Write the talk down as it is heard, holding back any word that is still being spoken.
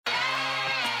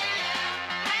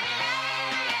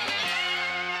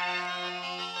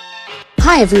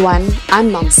Hi everyone, I'm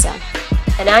Mamsa.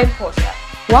 And I'm Portia.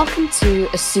 Welcome to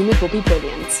Assume It Will Be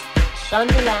Brilliant,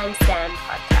 Shondaland Stan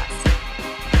podcast.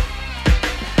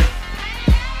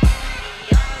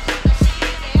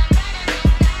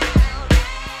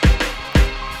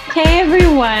 Hey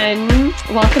everyone,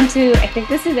 welcome to, I think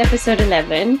this is episode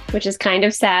 11, which is kind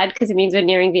of sad because it means we're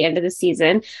nearing the end of the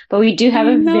season, but we do have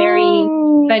a very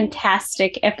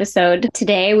fantastic episode.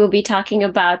 Today we'll be talking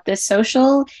about the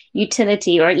social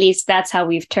utility, or at least that's how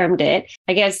we've termed it.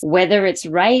 I guess whether it's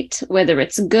right, whether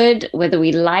it's good, whether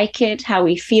we like it, how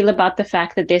we feel about the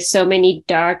fact that there's so many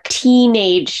dark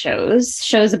teenage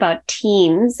shows about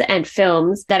teens and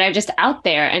films that are just out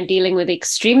there and dealing with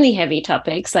extremely heavy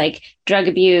topics like drug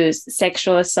abuse,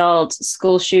 sexual assault,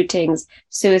 school shootings,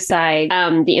 suicide,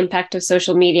 the impact of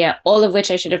social media, all of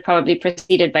which I should have probably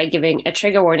preceded by giving a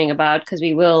trigger warning about, because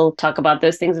we will talk about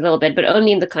those things a little bit, but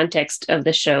only in the context of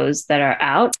the shows that are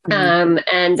out.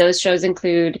 And those shows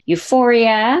include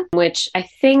Euphoria, which I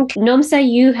think, Nomsa,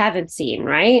 you haven't seen,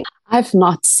 right? I've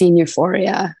not seen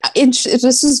Euphoria.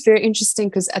 This is very interesting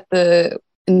because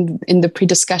in the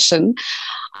pre-discussion,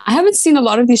 I haven't seen a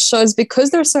lot of these shows because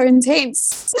they're so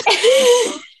intense.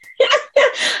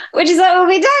 Which is what we'll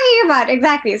be talking about.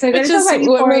 Exactly. So which is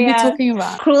what we'll be talking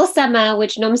about. Cruel Summer,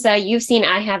 which Nomsa, you've seen,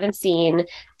 I haven't seen.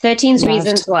 13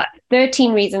 Reasons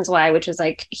Why, which was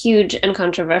like huge and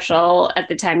controversial at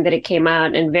the time that it came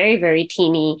out and very, very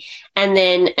teeny. And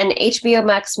then an HBO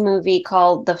Max movie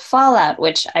called The Fallout,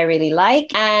 which I really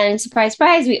like. And surprise,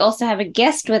 surprise, we also have a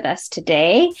guest with us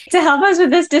today. To help us with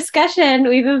this discussion,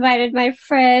 we've invited my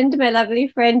lovely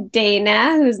friend,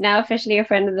 Dana, who's now officially a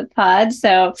friend of the pod.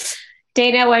 So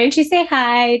Dana, why don't you say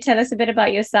hi, tell us a bit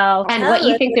about yourself and what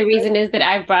you think the reason is that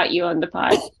I've brought you on the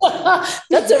pod.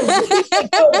 That's a really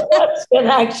good question,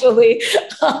 actually.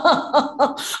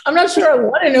 I'm not sure I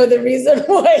want to know the reason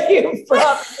why you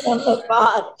brought me on the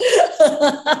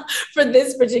pod for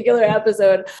this particular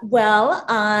episode. Well,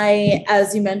 I,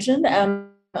 as you mentioned, am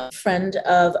a friend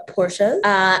of Portia's,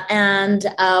 and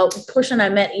Portia and I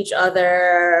met each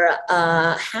other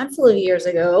a handful of years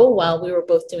ago while we were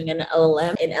both doing an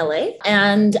LLM in LA,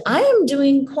 and I am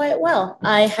doing quite well.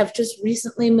 I have just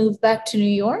recently moved back to New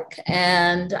York,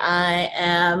 and I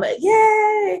am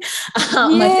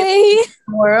my favorite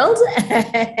world,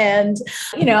 and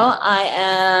I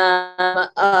am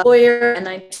a lawyer, and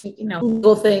I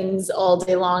Google things all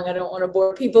day long. I don't want to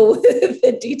bore people with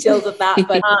the details of that,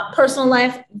 but personal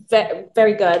life,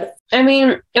 very good. I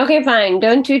mean, okay, fine.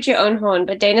 Don't toot your own horn,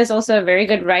 but Dana's also a very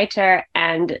good writer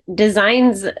and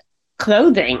designs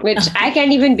clothing, which I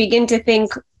can't even begin to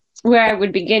think where I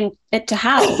would begin to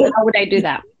how would I do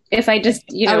that? If I just,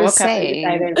 I was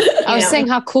saying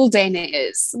how cool Dana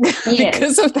is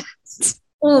because of that.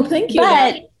 Oh, thank you.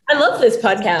 But I love this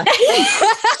podcast.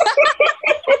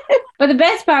 But the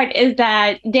best part is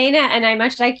that Dana and I,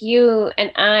 much like you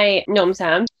and I,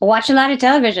 Nomsa, watch a lot of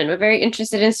television. We're very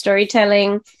interested in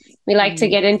storytelling. We like to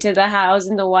get into the hows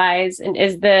and the whys. And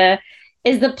is the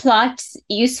plot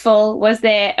useful? Was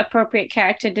there appropriate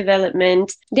character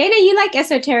development? Dana, you like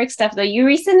esoteric stuff, though. You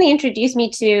recently introduced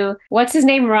me to, what's his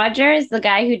name, Rogers, the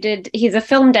guy he's a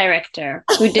film director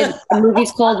who did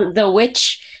movies called The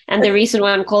Witch and the recent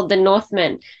one called The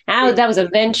Northman. That was a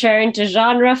venture into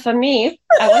genre for me.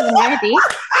 I wasn't ready.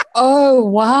 Oh,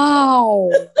 wow.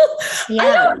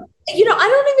 Yeah. I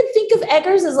don't even think of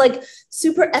Eggers as like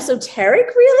super esoteric,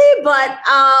 really, but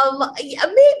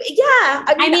maybe, yeah.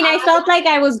 I mean, I felt like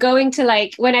I was going to,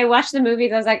 like, when I watched the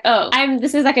movies, I was like, oh,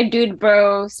 this is like a dude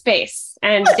bro space,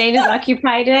 and Dana's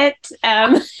occupied it.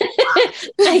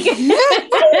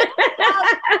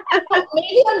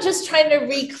 Maybe I'm just trying to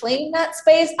reclaim that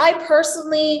space. I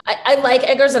personally, I like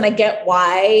Eggers, and I get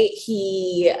why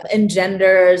he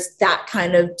engenders that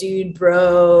kind of dude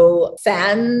bro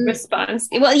fan response.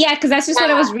 Well, yeah, because that's just what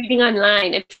I was reading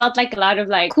online. It felt like a lot of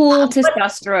like cool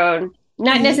testosterone,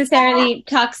 not necessarily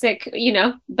toxic,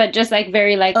 but just like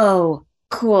very like, oh,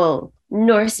 cool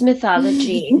Norse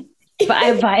mythology,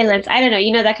 violence. I don't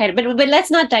know, that kind of. But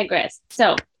let's not digress.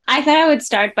 So I thought I would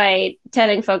start by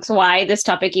telling folks why this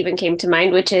topic even came to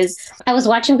mind, which is I was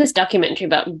watching this documentary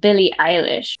about Billie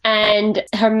Eilish, and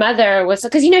her mother was,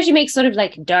 because, she makes sort of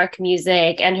like dark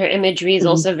music, and her imagery is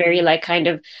also very like kind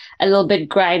of a little bit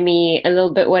grimy, a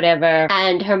little bit whatever.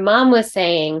 And her mom was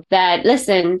saying that,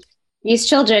 listen, these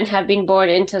children have been born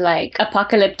into like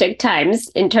apocalyptic times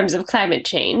in terms of climate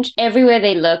change. Everywhere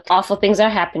they look, awful things are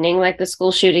happening, like the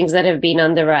school shootings that have been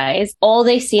on the rise. All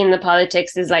they see in the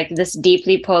politics is like this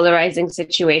deeply polarizing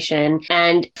situation,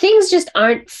 and things just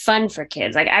aren't fun for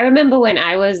kids. Like, I remember when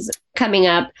I was coming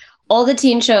up, all the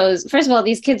teen shows, first of all,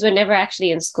 these kids were never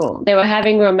actually in school. They were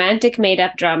having romantic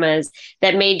made-up dramas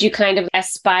that made you kind of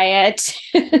aspire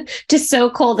to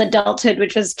so-called adulthood,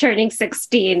 which was turning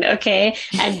 16, okay,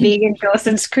 and being in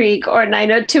Dawson's Creek or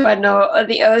 90210 or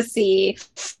the OC.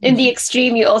 In the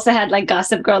extreme, you also had like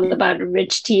Gossip Girl about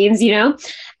rich teens, you know?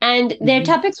 And their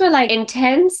topics were like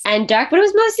intense and dark, but it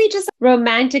was mostly just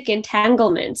romantic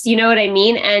entanglements. You know what I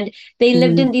mean? And they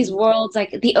lived in these worlds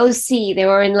like the OC. They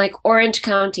were in like Orange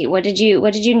County. What did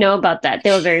you know about that? They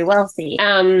were very wealthy.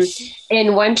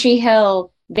 In One Tree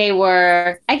Hill, they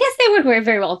were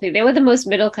very wealthy. They were the most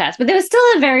middle class, but there was still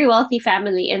a very wealthy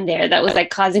family in there that was like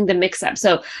causing the mix up.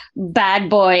 So Bad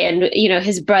Boy and, you know,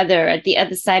 his brother at the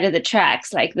other side of the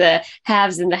tracks, like the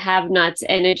haves and the have-nots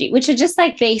energy, which are just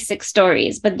like basic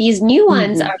stories. But these new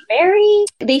ones are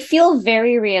they feel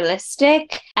very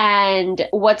realistic. And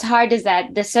what's hard is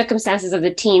that the circumstances of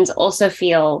the teens also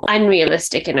feel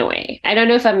unrealistic in a way. I don't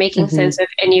know if I'm making sense, if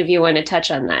any of you want to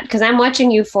touch on that, because I'm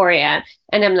watching Euphoria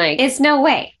and I'm like, it's no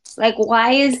way. Like,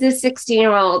 why is this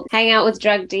 16-year-old hanging out with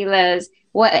drug dealers?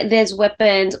 There's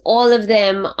weapons. All of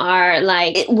them are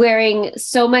like wearing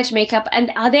so much makeup.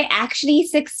 And are they actually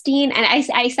 16? And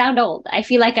I sound old. I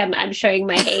feel like I'm showing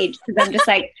my age because I'm just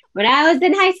like, when I was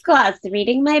in high school, I was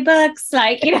reading my books,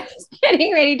 like, you know,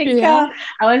 getting ready to go.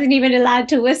 I wasn't even allowed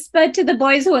to whisper to the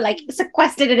boys who were like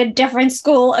sequestered at a different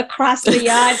school across the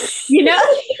yard, you know?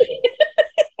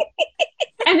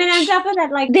 And then on top of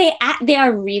that, like they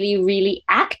are really, really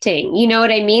acting. You know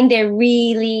what I mean? They're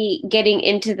really getting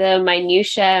into the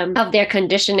minutia of their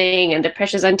conditioning and the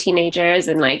pressures on teenagers.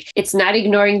 And like, it's not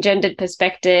ignoring gendered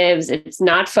perspectives. It's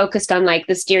not focused on like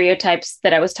the stereotypes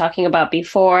that I was talking about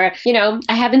before. You know,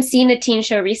 I haven't seen a teen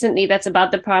show recently that's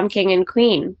about the prom king and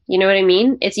queen. You know what I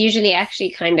mean? It's usually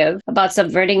actually kind of about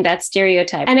subverting that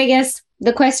stereotype. And I guess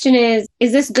the question is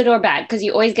this good or bad? Because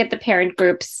you always get the parent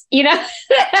groups, you know,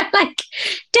 like,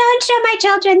 don't show my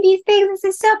children these things.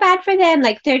 This is so bad for them.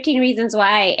 Like 13 Reasons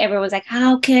Why. Everyone's like,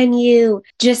 how can you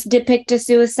just depict a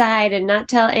suicide and not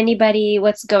tell anybody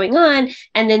what's going on?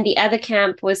 And then the other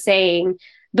camp was saying,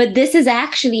 but this is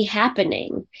actually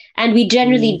happening. And we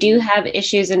generally do have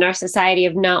issues in our society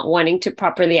of not wanting to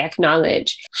properly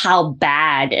acknowledge how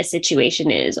bad a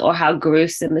situation is or how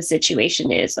gruesome a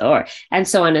situation is, or and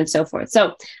so on and so forth.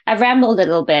 So I've rambled a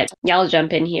little bit. Y'all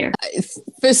jump in here.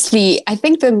 Firstly, I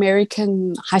think the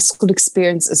American high school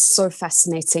experience is so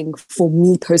fascinating for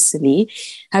me personally,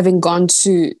 having gone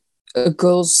to a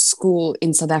girls' school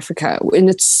in South Africa, and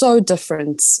it's so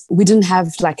different. We didn't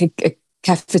have like a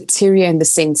cafeteria in the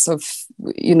sense of,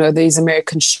 you know, these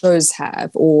American shows have,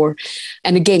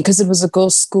 and again, because it was a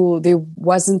girls' school, there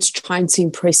wasn't trying to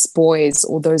impress boys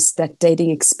or that dating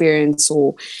experience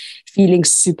or feeling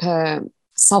super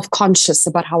self-conscious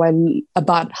about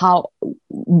how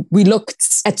we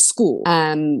looked at school.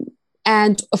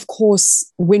 And of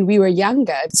course, when we were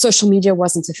younger, social media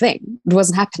wasn't a thing. It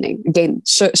wasn't happening. Again,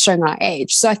 showing our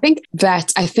age. So I think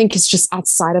it's just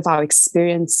outside of our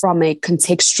experience from a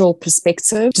contextual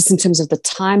perspective, just in terms of the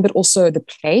time, but also the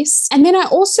place. And then I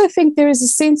also think there is a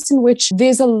sense in which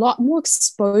there's a lot more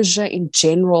exposure in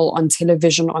general on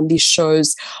television, on these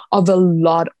shows, of a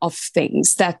lot of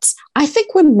things that I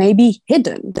think were maybe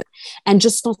hidden and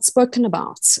just not spoken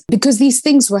about because these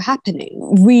things were happening.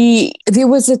 There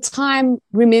was a time,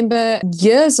 remember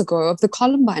years ago, of the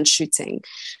Columbine shooting.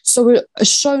 So a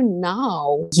show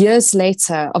now, years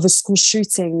later, of a school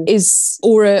shooting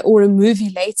or a movie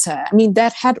later, I mean,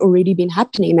 that had already been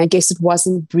happening. I guess it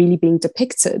wasn't really being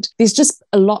depicted. There's just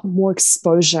a lot more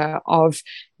exposure of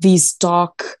these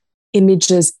dark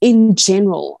images in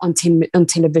general on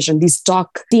television, these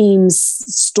dark themes,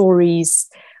 stories,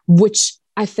 which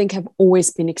I think have always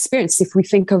been experienced. If we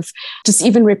think of just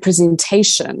even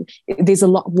representation, there's a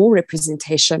lot more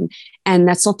representation. And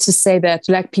that's not to say that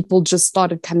Black people just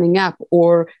started coming up,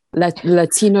 or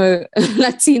Latina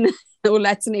or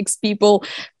Latinx people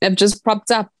have just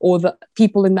propped up, or the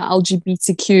people in the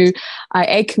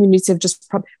LGBTQIA community have just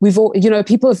we've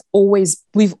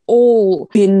all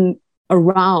been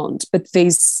around, but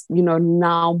there's, you know,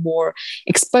 now more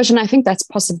exposure. And I think that's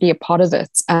possibly a part of it.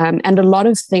 And a lot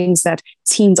of things that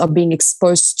teens are being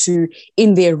exposed to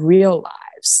in their real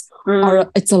lives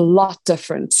it's a lot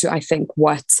different to, I think,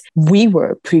 what we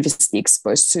were previously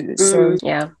exposed to. So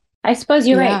yeah. I suppose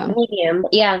you're right. Medium.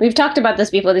 Yeah, we've talked about this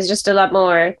before. There's just a lot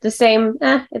more. The same,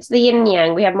 it's the yin and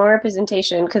yang. We have more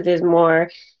representation because there's more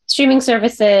streaming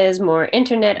services, more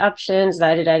internet options,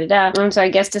 And so I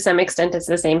guess to some extent it's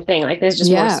the same thing. Like there's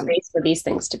just more space for these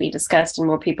things to be discussed and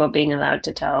more people being allowed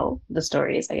to tell the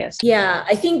stories, I guess. Yeah,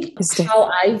 I think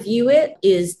how I view it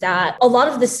is that a lot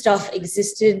of this stuff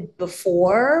existed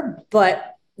before,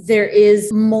 but there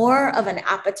is more of an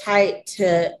appetite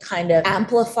to kind of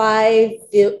amplify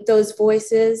those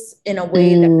voices in a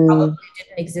way that probably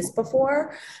didn't exist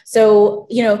before. So,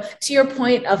 you know, to your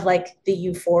point of like the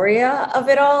euphoria of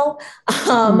it all,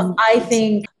 I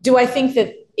think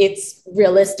that it's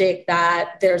realistic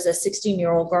that there's a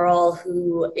 16-year-old girl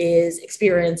who is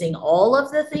experiencing all of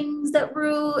the things that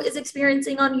Rue is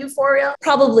experiencing on Euphoria?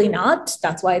 Probably not.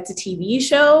 That's why it's a TV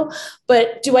show.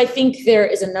 But do I think there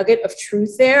is a nugget of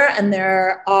truth there? And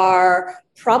there are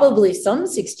probably some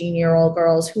 16-year-old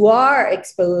girls who are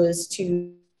exposed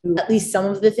to at least some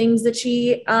of the things that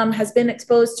she has been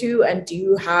exposed to, and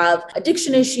do have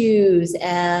addiction issues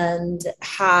and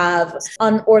have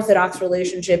unorthodox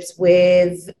relationships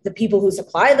with the people who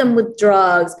supply them with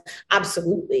drugs.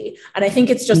 Absolutely. And I think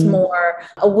it's just more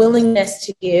a willingness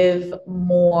to give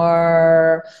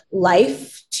more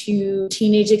life to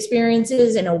teenage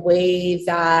experiences in a way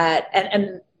that,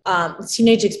 and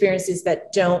teenage experiences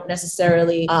that don't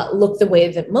necessarily look the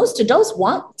way that most adults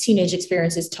want teenage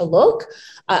experiences to look.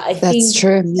 I think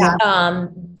true. Yeah.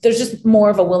 There's just more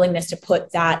of a willingness to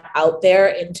put that out there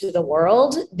into the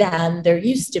world than there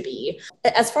used to be.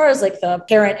 As far as like the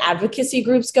parent advocacy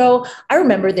groups go, I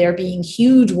remember there being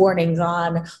huge warnings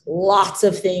on lots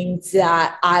of things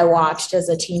that I watched as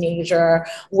a teenager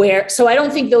so I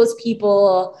don't think those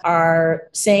people are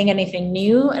saying anything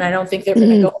new, and I don't think they're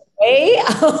going to go away.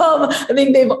 I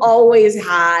think they've always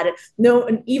had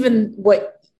even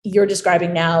what you're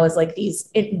describing now is like these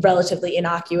relatively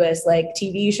innocuous like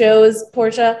TV shows,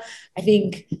 Portia. I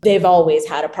think they've always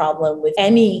had a problem with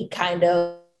any kind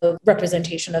of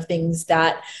representation of things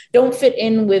that don't fit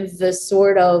in with the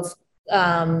sort of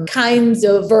kinds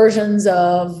of versions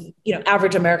of, you know,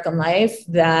 average American life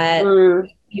that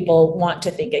people want to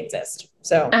think exist.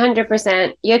 So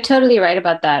 100%. You're totally right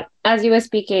about that. As you were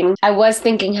speaking, I was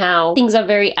thinking how things are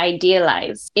very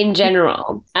idealized in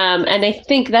general. And I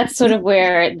think that's sort of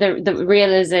where the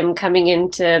realism coming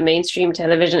into mainstream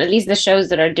television, at least the shows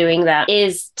that are doing that,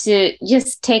 is to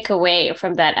just take away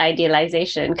from that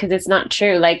idealization, because it's not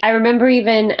true. Like I remember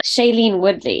even Shailene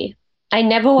Woodley. I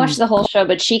never watched the whole show,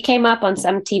 but she came up on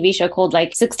some TV show called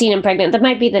like 16 and Pregnant. That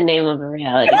might be the name of a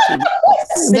reality show.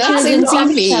 But she was in some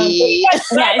show.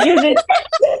 Yeah, she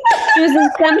was in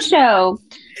some show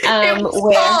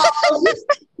where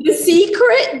The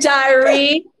Secret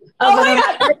Diary of an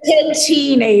American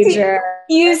Teenager.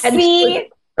 You see?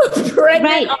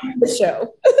 Pregnant on the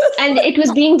show. And it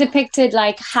was being depicted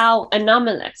like how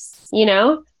anomalous, you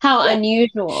know, how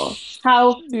unusual,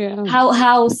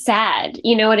 how sad,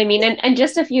 you know what I mean? And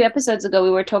just a few episodes ago, we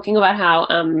were talking about how,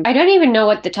 I don't even know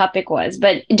what the topic was,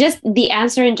 but just the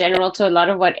answer in general to a lot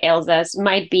of what ails us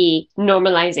might be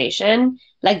normalization,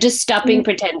 like just stopping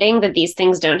pretending that these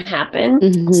things don't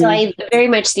happen. So I very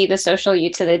much see the social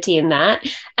utility in that.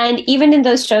 And even in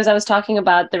those shows I was talking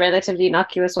about, the relatively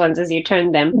innocuous ones, as you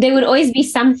termed them, there would always be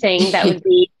something that would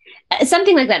be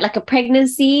something like that, like a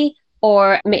pregnancy,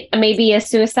 or maybe a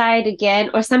suicide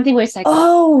again, or something where it's like,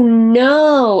 oh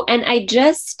no. And I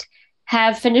just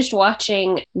have finished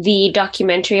watching the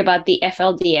documentary about the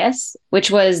FLDS,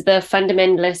 which was the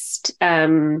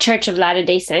Fundamentalist Church of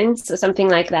Latter-day Saints, or something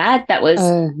like that. That was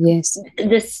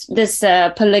this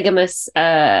polygamous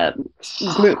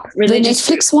group. The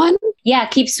Netflix one? Yeah,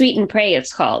 Keep Sweet and Pray,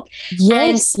 it's called.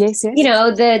 Yes. You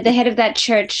know, the head of that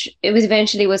church, it was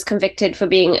eventually convicted for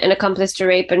being an accomplice to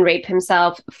rape and rape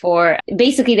himself for,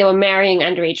 basically they were marrying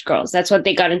underage girls. That's what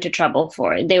they got into trouble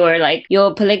for. They were like,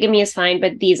 your polygamy is fine,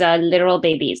 but these are literal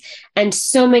babies. And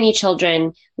so many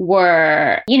children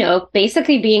were, you know,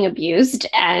 basically being abused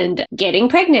and getting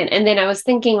pregnant. And then I was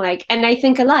thinking like, and I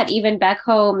think a lot, even back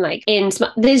home, like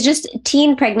there's just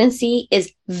teen pregnancy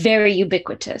is very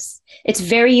ubiquitous. It's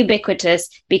very ubiquitous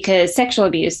because sexual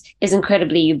abuse is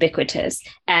incredibly ubiquitous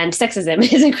and sexism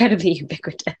is incredibly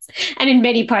ubiquitous. And in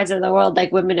many parts of the world,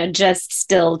 like women are just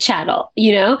still chattel,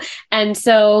 you know? And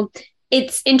so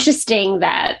it's interesting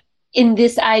that in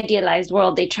this idealized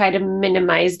world, they try to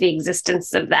minimize the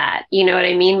existence of that. You know what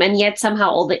I mean? And yet somehow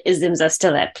all the isms are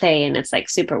still at play, and it's like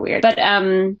super weird. But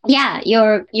yeah,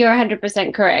 you're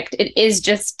 100% correct. It is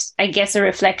just, I guess, a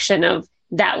reflection of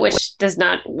that which does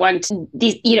not want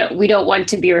these, you know, we don't want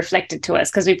to be reflected to us,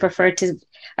 because we prefer to,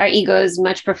 our egos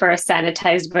much prefer a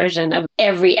sanitized version of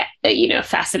every, you know,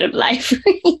 facet of life.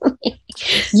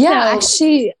 Yeah,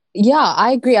 actually, Yeah,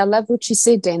 I agree. I love what you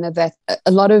said, Dana, that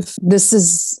a lot of this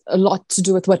is a lot to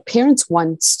do with what parents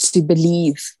want to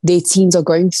believe their teens are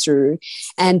going through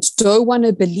and don't want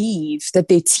to believe that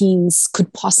their teens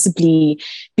could possibly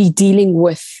be dealing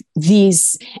with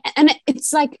these. And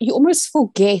it's like you almost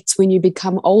forget when you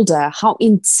become older how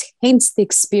intense the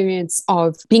experience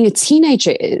of being a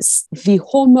teenager is. The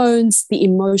hormones, the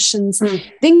emotions,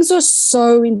 things are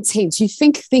so intense. You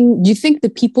think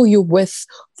the people you're with,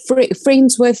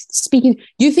 friends with, speaking,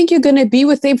 you think you're going to be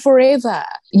with them forever.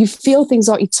 You feel things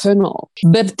are eternal,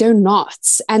 but they're not.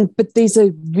 But there's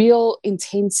a real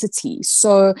intensity.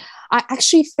 So I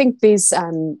actually think there's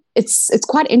it's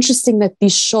quite interesting that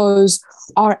these shows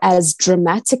are as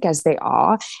dramatic as they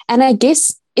are. And I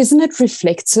guess, isn't it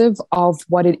reflective of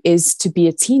what it is to be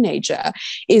a teenager?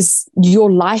 Is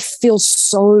your life feels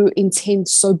so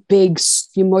intense, so big,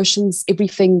 emotions,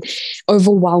 everything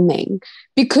overwhelming,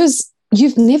 because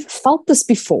you've never felt this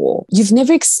before. You've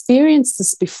never experienced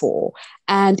this before.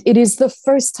 And it is the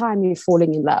first time you're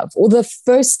falling in love, or the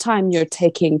first time you're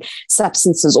taking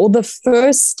substances, or the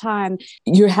first time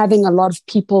you're having a lot of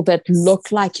people that look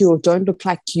like you or don't look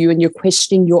like you, and you're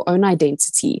questioning your own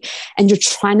identity, and you're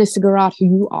trying to figure out who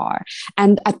you are.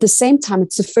 And at the same time,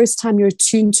 it's the first time you're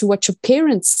attuned to what your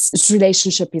parents'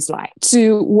 relationship is like,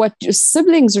 to what your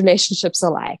siblings' relationships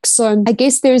are like. So I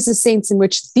guess there is a sense in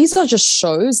which these are just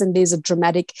shows and there's a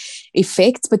dramatic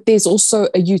effect, but there's also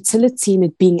a utility in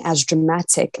it being as dramatic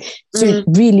to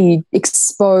really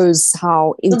expose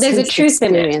how intense there's a truth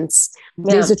experience. In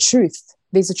it. There's a truth.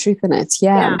 There's a truth in it.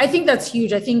 Yeah. I think that's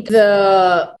huge. I think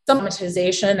the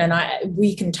traumatization, and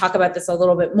we can talk about this a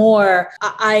little bit more.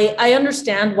 I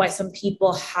understand why some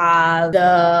people have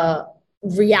the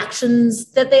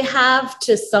reactions that they have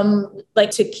to some, like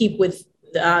to keep with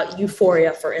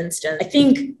Euphoria, for instance. I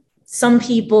think some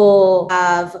people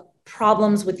have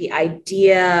problems with the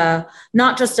idea,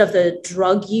 not just of the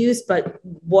drug use, but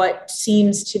what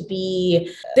seems to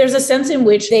be, there's a sense in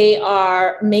which they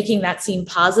are making that seem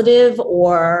positive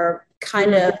or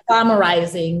kind of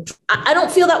glamorizing. I don't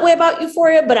feel that way about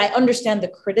Euphoria, but I understand the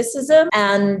criticism.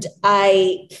 And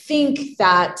I think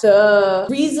that the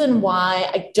reason why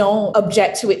I don't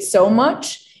object to it so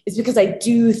much is because I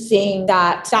do think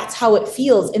that that's how it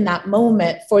feels in that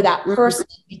moment for that person,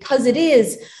 because it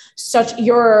is such,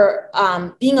 you're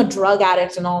being a drug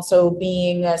addict and also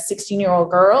being a 16-year-old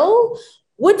girl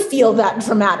would feel that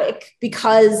dramatic,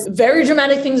 because very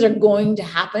dramatic things are going to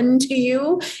happen to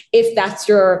you if that's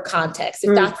your context,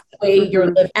 if that's the way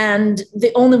you're living. And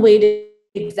the only way to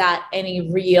give that any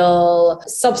real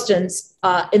substance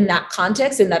in that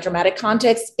context, in that dramatic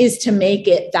context, is to make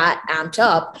it that amped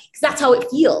up, because that's how it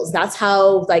feels. That's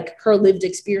how like her lived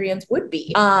experience would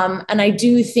be. And I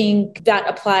do think that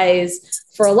applies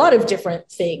for a lot of different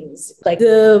things. Like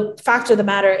the fact of the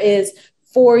matter is,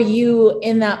 for you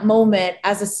in that moment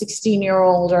as a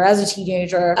 16-year-old or as a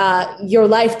teenager, your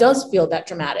life does feel that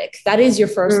dramatic. That is your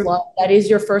first love. That is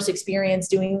your first experience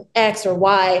doing X or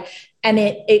Y. And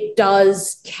it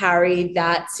does carry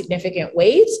that significant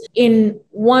weight. In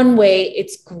one way,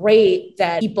 it's great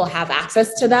that people have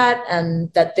access to that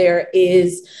and that there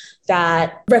is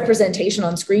that representation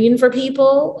on screen for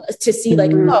people to see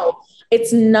like, oh,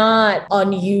 it's not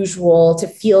unusual to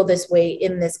feel this way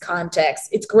in this context.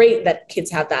 It's great that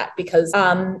kids have that, because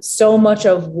so much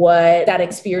of what that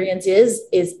experience is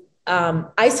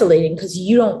isolating, because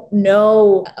you don't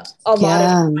know a lot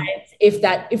of times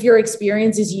if your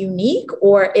experience is unique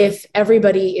or if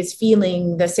everybody is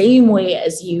feeling the same way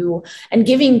as you. And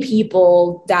giving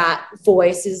people that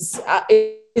voice is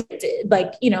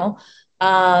like, you know,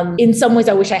 in some ways,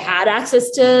 I wish I had access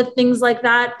to things like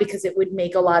that, because it would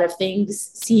make a lot of things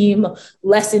seem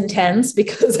less intense,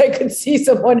 because I could see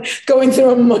someone going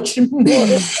through a much more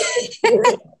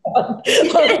on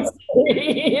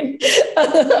screen.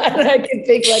 And I could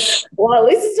think like, well, at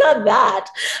least it's not that.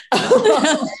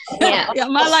 Yeah,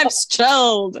 my life's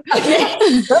chilled.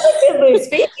 Relatively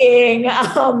speaking,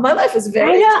 my life is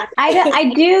very.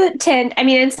 I do tend. I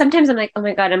mean, and sometimes I'm like, oh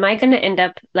my god, am I going to end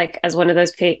up like as one of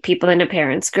those people in a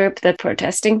parents group that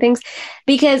protesting things?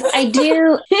 Because I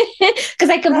do, because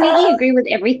I completely agree with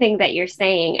everything that you're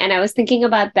saying. And I was thinking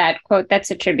about that quote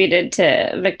that's attributed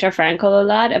to Viktor Frankl a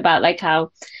lot, about like how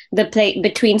the play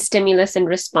between stimulus and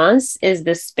response is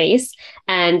the space,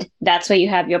 and that's where you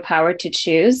have your power to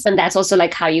choose. And that's also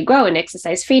like how you grow and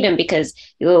exercise freedom, because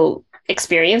you'll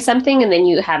experience something and then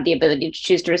you have the ability to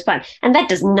choose to respond. And that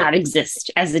does not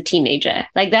exist as a teenager.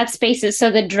 Like that space is,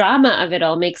 so the drama of it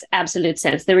all makes absolute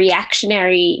sense. The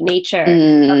reactionary nature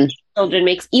of children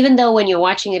makes, even though when you're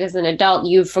watching it as an adult,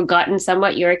 you've forgotten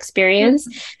somewhat your experience.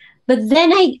 But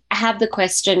then I have the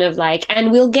question of like,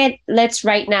 and let's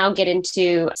right now get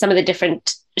into some of the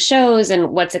different shows and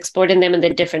what's explored in them and the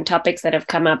different topics that have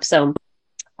come up. So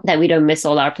that we don't miss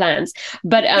all our plans.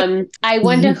 But I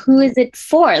wonder who is it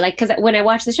for? Like, because when I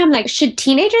watch the show, I'm like, should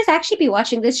teenagers actually be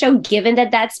watching this show, given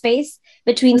that space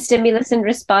between stimulus and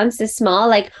response is small?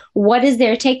 Like, what is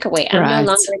their takeaway? I'm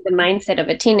no longer in the mindset of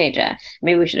a teenager.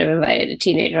 Maybe we should have invited a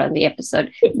teenager on the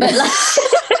episode. But like,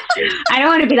 I don't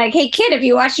want to be like, hey, kid, have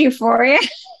you watched Euphoria?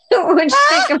 What you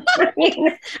think of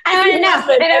it? I don't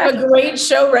know. I have a great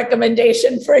show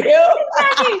recommendation for you.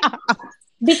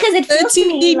 Because it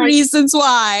 13 reasons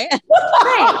why.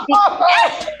 Right.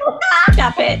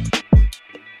 Stop it.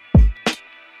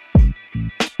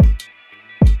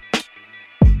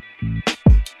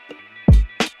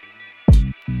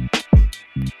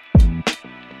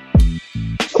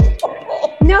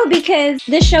 No, because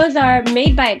the shows are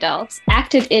made by adults,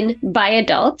 acted in by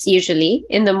adults, usually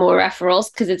in the more rough roles,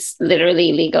 because it's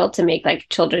literally illegal to make like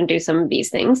children do some of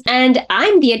these things. And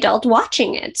I'm the adult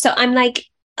watching it. So I'm like,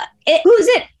 who is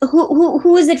it?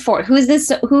 Who is it for? Who is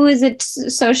this? Who is it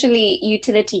socially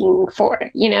utilitarian for?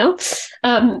 You know.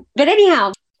 But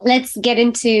anyhow, let's get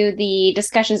into the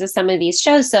discussions of some of these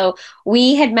shows. So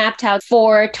we had mapped out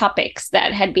 4 topics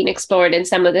that had been explored in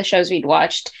some of the shows we'd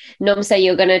watched. Nomsa,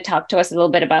 you're going to talk to us a little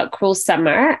bit about Cruel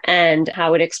Summer and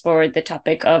how it explored the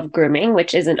topic of grooming,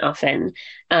 which isn't often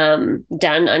done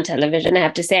on television. I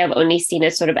have to say, I've only seen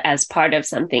it sort of as part of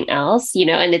something else, you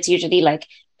know, and it's usually like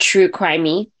true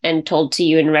crimey and told to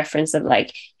you in reference of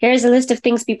like, here's a list of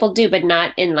things people do, but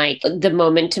not in like the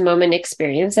moment to moment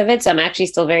experience of it. So I'm actually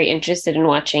still very interested in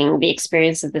watching the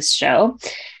experience of this show.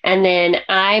 And then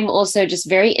I'm also just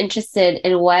very interested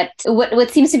in what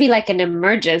seems to be like an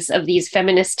emergence of these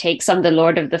feminist takes on the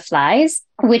Lord of the Flies,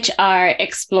 which are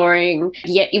exploring,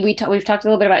 we've talked a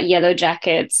little bit about Yellow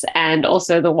Jackets and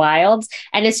also The Wilds.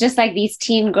 And it's just like these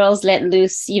teen girls let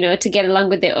loose, you know, to get along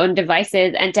with their own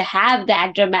devices and to have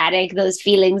that dramatic, those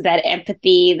feelings, that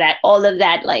empathy, that all of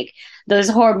that, like those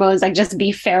hormones, like just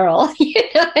be feral, you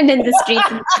know, and in the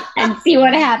streets and see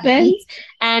what happens.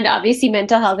 And obviously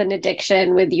mental health and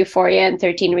addiction with Euphoria and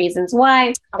 13 Reasons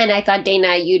Why. And I thought,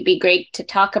 Dana, you'd be great to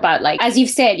talk about, like, as you've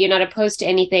said, you're not opposed to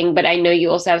anything, but I know you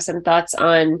also have some thoughts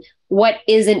on what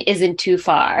isn't too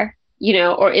far, you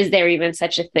know, or is there even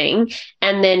such a thing?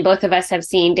 And then both of us have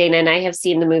seen, Dana and I have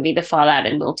seen the movie The Fallout,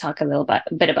 and we'll talk a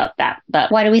bit about that.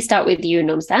 But why don't we start with you,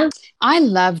 Nomsa? I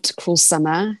loved Cruel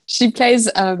Summer. She plays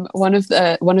one of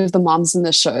the moms in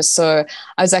the show, so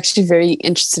I was actually very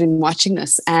interested in watching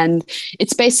this. And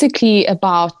it's basically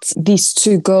about these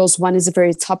 2 girls. One is a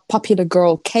very popular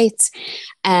girl, Kate,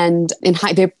 and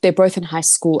they're both in high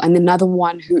school, and another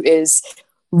one who is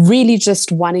really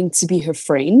just wanting to be her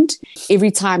friend.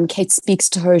 Every time Kate speaks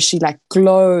to her, she like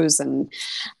glows. And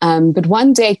but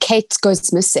one day Kate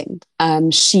goes missing.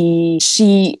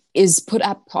 She is put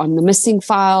up on the missing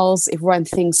files. Everyone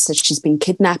thinks that she's been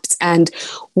kidnapped. And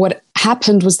what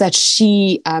happened was that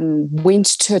she went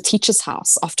to her teacher's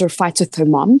house after a fight with her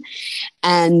mom,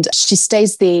 and she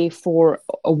stays there for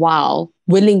a while,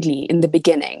 willingly in the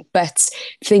beginning, but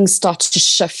things start to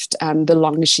shift the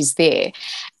longer she's there.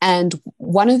 And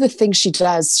one of the things she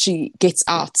does, she gets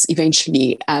out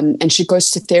eventually, and she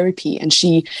goes to therapy, and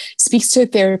she speaks to her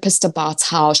therapist about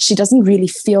how she doesn't really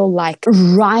feel like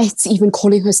right even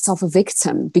calling herself a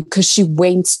victim because she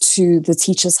went to the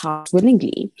teacher's house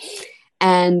willingly.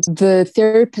 And the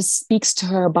therapist speaks to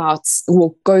her about,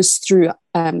 well, goes through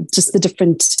just the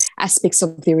different aspects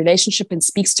of their relationship and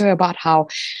speaks to her about how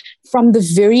from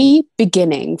the very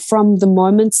beginning, from the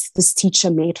moment this teacher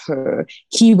met her,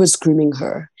 he was grooming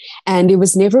her. And there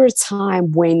was never a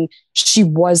time when she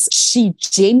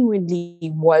genuinely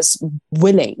was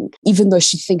willing, even though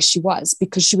she thinks she was,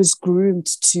 because she was groomed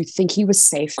to think he was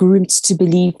safe, groomed to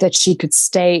believe that she could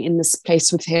stay in this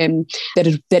place with him,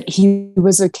 that he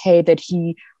was okay, that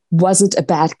he wasn't a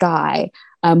bad guy.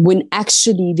 When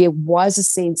actually there was a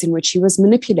sense in which he was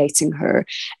manipulating her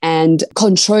and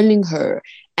controlling her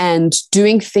and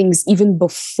doing things even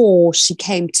before she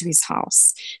came to his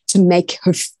house to make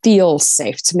her feel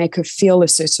safe, to make her feel a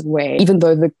certain way, even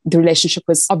though the relationship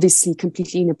was obviously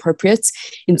completely inappropriate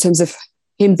in terms of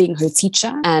him being her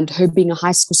teacher and her being a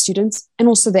high school student, and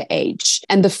also the age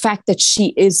and the fact that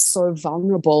she is so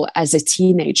vulnerable as a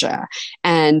teenager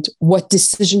and what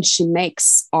decisions she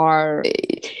makes are,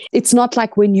 it's not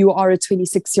like when you are a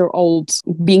 26-year-old,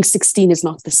 being 16 is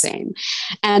not the same.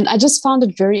 And I just found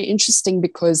it very interesting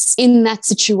because in that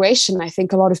situation, I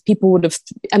think a lot of people would have,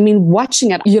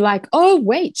 watching it, you're like, oh,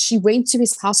 wait, she went to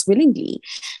his house willingly.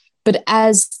 But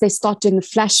as they start doing the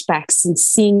flashbacks and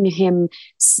seeing him,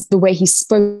 the way he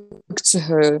spoke to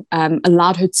her,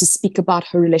 allowed her to speak about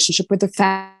her relationship with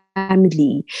her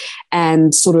family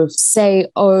and sort of say,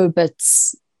 oh, but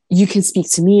you can speak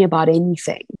to me about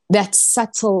anything. That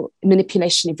subtle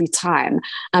manipulation every time.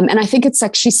 And I think it's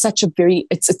actually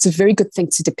it's a very good thing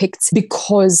to depict,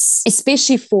 because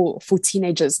especially for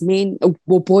teenagers, men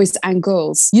or boys and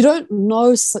girls, you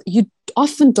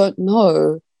often don't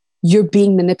know you're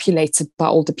being manipulated by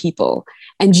older people,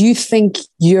 and you think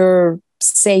you're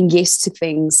saying yes to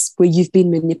things where you've been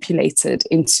manipulated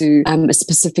into a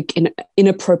specific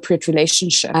inappropriate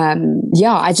relationship.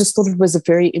 I just thought it was a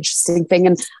very interesting thing,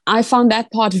 and I found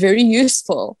that part very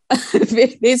useful.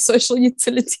 There's social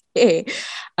utility here.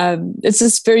 It's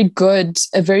just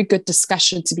a very good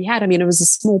discussion to be had. I mean, it was a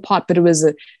small part, but it was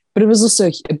also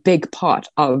a big part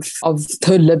of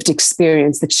her lived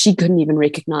experience that she couldn't even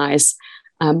recognize,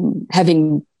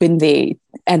 having been there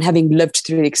and having lived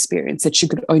through the experience that you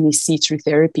could only see through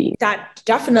therapy. That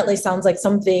definitely sounds like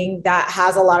something that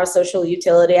has a lot of social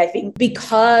utility. I think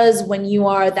because when you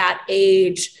are that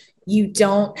age, you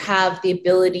don't have the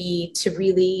ability to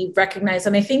really recognize.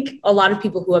 And I think a lot of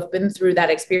people who have been through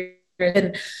that experience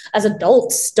and as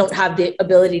adults don't have the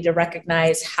ability to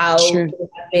recognize how Sure. they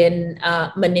have been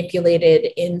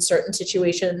manipulated in certain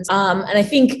situations. And I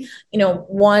think,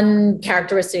 one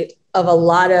characteristic of a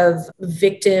lot of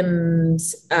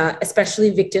victims, especially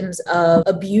victims of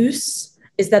abuse,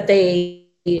 is that they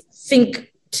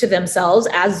think to themselves,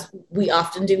 as we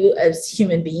often do as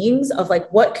human beings, of like,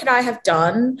 what could I have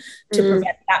done to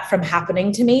prevent that from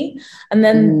happening to me? And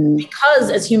then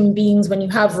because as human beings, when you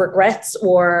have regrets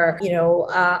or,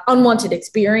 unwanted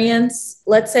experience,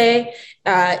 let's say,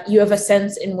 you have a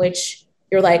sense in which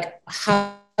you're like,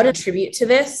 how to contribute to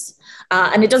this?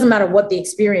 And it doesn't matter what the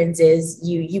experience is,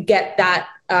 you get that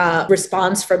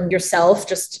response from yourself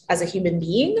just as a human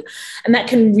being. And that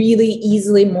can really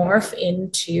easily morph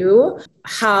into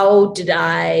how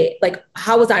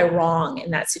was I wrong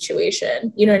in that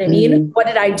situation? You know what I mean? What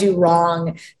did I do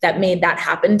wrong that made that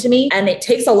happen to me? And it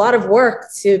takes a lot of work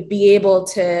to be able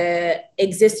to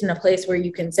exist in a place where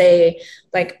you can say,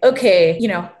 like, okay,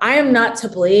 I am not to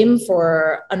blame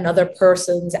for another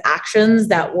person's actions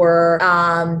that were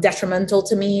detrimental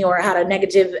to me or had a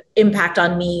negative impact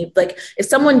on me. Like, if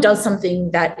someone does something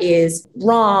that is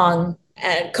wrong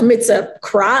and commits a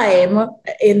crime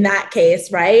in that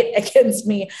case, right, against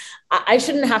me, I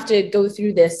shouldn't have to go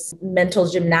through this mental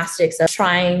gymnastics of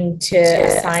trying to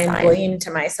assign blame to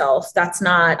myself. That's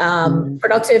not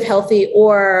productive, healthy,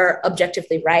 or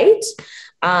objectively right.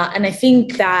 And I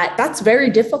think that that's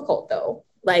very difficult, though.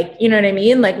 Like, you know what I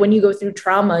mean? Like, when you go through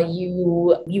trauma,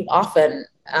 you often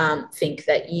think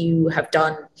that you have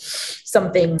done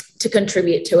something to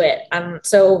contribute to it.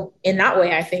 So in that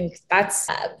way, I think that's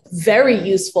very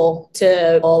useful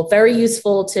to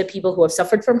people who have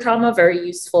suffered from trauma, very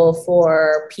useful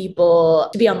for people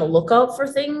to be on the lookout for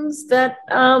things that,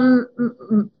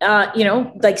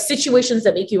 like situations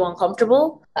that make you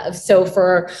uncomfortable. So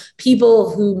for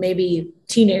people who maybe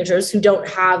teenagers who don't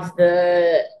have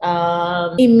the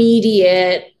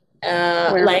immediate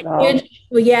language,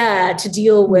 to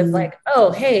deal with like,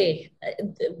 oh, hey,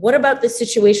 what about this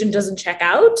situation doesn't check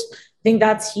out? I think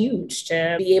that's huge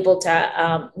to be able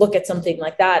to look at something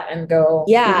like that and go,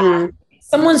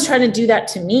 someone's trying to do that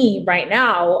to me right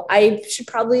now. I should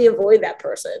probably avoid that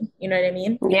person. You know what I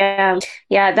mean? Yeah.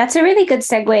 That's a really good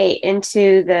segue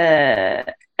into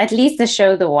at least the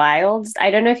show The Wilds.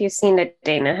 I don't know if you've seen it,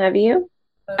 Dana. Have you?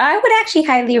 I would actually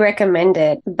highly recommend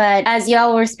it. But as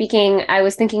y'all were speaking, I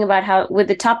was thinking about how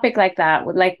with a topic like that,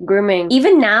 with like grooming,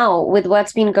 even now with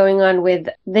what's been going on with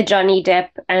the Johnny Depp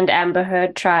and Amber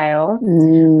Heard trial,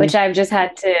 which I've just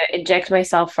had to eject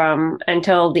myself from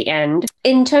until the end.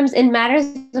 In matters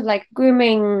of like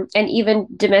grooming and even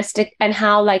domestic, and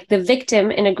how like the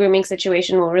victim in a grooming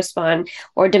situation will respond,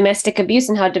 or domestic abuse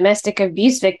and how domestic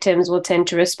abuse victims will tend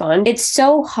to respond. It's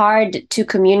so hard to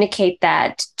communicate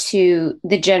that to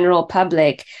the general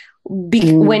public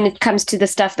when it comes to the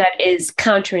stuff that is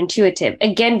counterintuitive,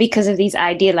 again, because of these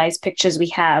idealized pictures we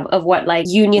have of what like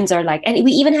unions are like. And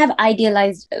we even have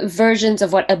idealized versions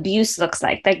of what abuse looks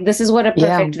like this is what a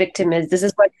perfect victim is, this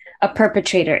is what a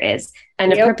perpetrator is,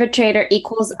 and a perpetrator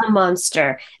equals a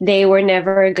monster, they were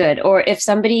never good. Or if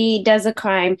somebody does a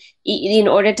crime, in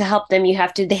order to help them, they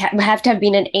have to have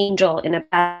been an angel in a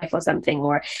past life or something.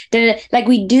 Or like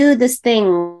we do this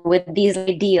thing with these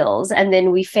ideals and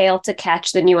then we fail to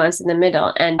catch the nuance in the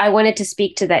middle. And I wanted to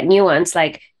speak to that nuance.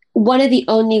 Like, one of the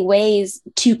only ways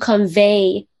to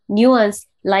convey nuance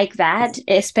like that,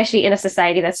 especially in a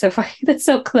society that's so far, that's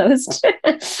so closed,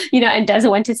 and doesn't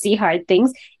want to see hard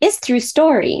things, is through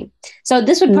story. So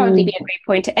this would probably be a great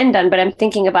point to end on, but I'm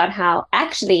thinking about how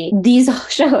actually these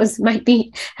shows might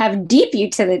have deep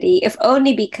utility, if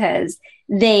only because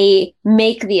they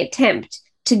make the attempt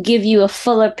to give you a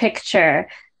fuller picture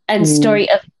and story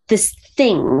of this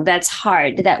thing that's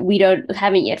hard, that we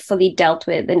haven't yet fully dealt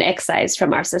with and excised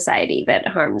from our society, that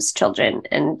harms children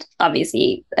and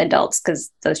obviously adults, because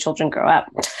those children grow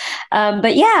up.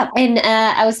 But yeah, and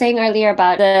I was saying earlier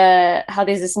about how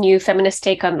there's this new feminist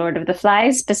take on Lord of the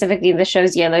Flies, specifically the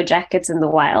shows Yellow Jackets and The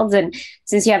Wilds. And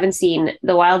since you haven't seen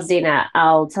The Wilds, Dana,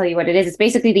 I'll tell you what it is. It's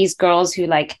basically these girls who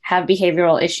like have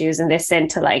behavioral issues, and they're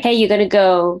sent to like, hey, you're going to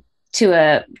go to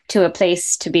a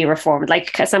place to be reformed,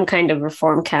 like some kind of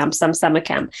reform camp, some summer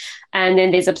camp. And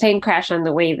then there's a plane crash on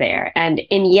the way there. And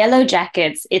in Yellow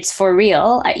Jackets, it's for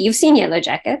real. You've seen Yellow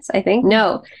Jackets, I think.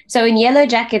 No. So in Yellow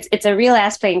Jackets, it's a real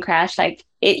ass plane crash. Like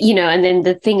it, and then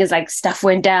the thing is like stuff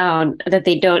went down that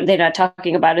they're not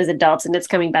talking about as adults, and it's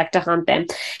coming back to haunt them.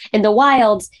 In The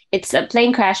Wilds, it's a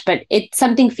plane crash, but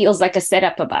something feels like a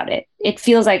setup about it. It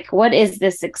feels like, what is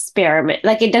this experiment?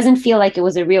 Like, it doesn't feel like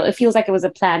it feels like it was a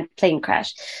planned plane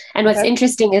crash. And what's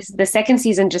interesting is the second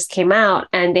season just came out,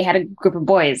 and they had a group of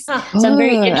boys. So I'm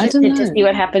very interested to see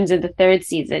what happens in the third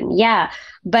season. Yeah.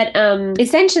 But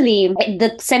essentially,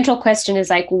 the central question is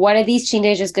like, what are these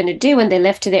teenagers going to do when they're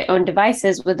left to their own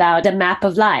devices without the map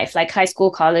of life, like high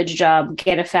school, college, job,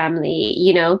 get a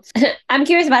family, I'm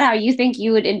curious about how you think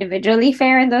you would individually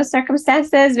fare in those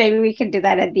circumstances. Maybe we can do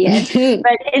that at the end.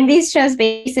 But in these shows,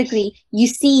 basically, you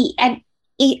see, and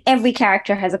every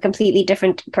character has a completely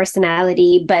different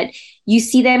personality, but you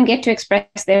see them get to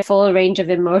express their full range of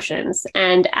emotions.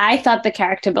 And I thought the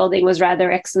character building was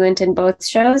rather excellent in both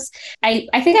shows. I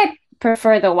think I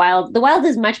prefer The Wild. The Wild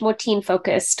is much more teen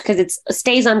focused because it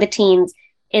stays on the teens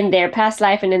in their past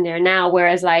life and in their now,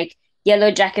 whereas like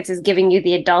Yellow Jackets is giving you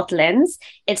the adult lens.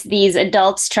 It's these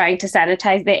adults trying to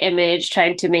sanitize their image,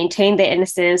 trying to maintain their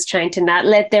innocence, trying to not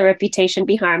let their reputation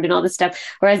be harmed and all this stuff.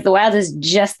 Whereas The Wild is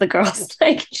just the girls,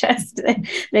 like just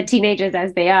the teenagers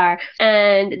as they are.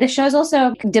 And the shows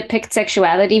also depict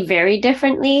sexuality very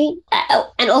differently.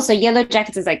 And also Yellow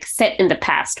Jackets is like set in the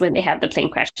past when they have the plane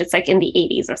crash. It's like in the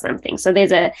 80s or something. So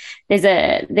there's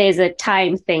a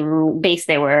time thing based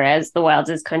there, whereas The Wilds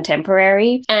is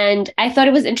contemporary. And I thought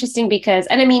it was interesting because,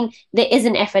 and I mean, there is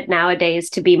an effort nowadays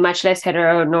to be much less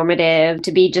heteronormative,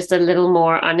 to be just a little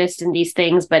more honest in these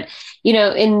things. But,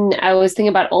 I was thinking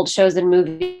about old shows and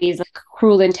movies like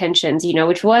Cruel Intentions,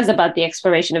 which was about the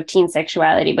exploration of teen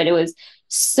sexuality, but it was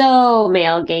so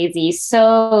male gazy,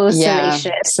 so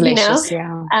salacious,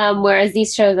 whereas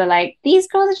these shows are like, these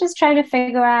girls are just trying to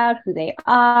figure out who they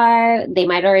are. They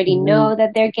might already know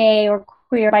that they're gay or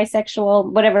queer,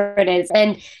 bisexual, whatever it is.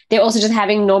 And they're also just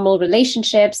having normal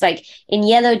relationships. Like in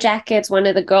Yellow Jackets, one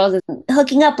of the girls is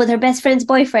hooking up with her best friend's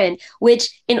boyfriend, which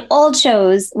in old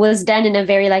shows was done in a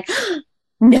very like,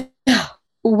 no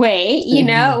way,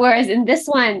 whereas in this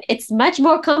one, it's much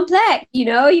more complex,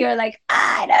 you're like,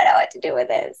 I don't know what to do with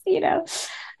this,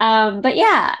 But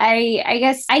yeah, I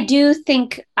guess I do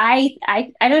think I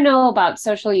don't know about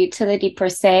social utility per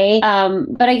se.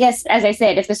 But I guess, as I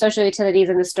said, if the social utility is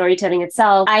in the storytelling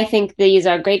itself, I think these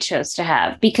are great shows to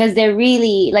have because they're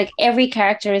really like every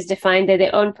character is defined. They're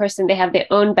their own person. They have their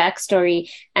own backstory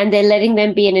and they're letting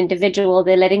them be an individual.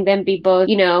 They're letting them be both,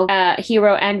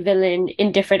 hero and villain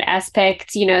in different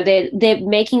aspects. They're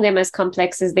making them as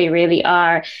complex as they really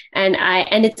are.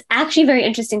 And it's actually very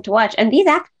interesting to watch. And these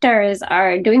actors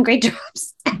are doing great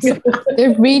jobs.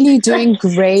 They're really doing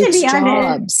great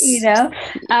jobs.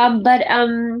 But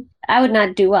I would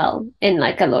not do well in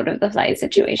like a Lord of the Flies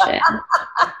situation.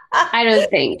 I don't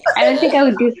think I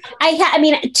would do. I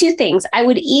mean, two things. I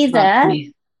would either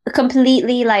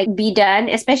completely like be done,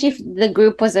 especially if the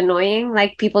group was annoying,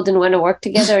 like people didn't want to work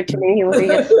together or too many people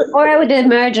together, or I would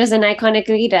emerge as an iconic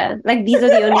leader. Like these are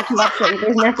the only two options.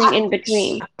 There's nothing in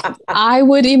between. I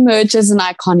would emerge as an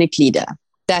iconic leader.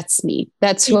 That's me.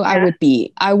 That's who I would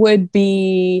be. I would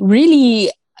be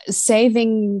really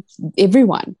saving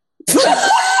everyone.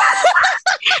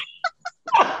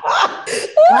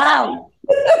 Wow.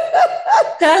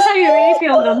 That's how you really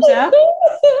feel, Namsa.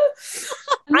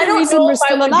 I don't know if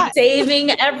I would be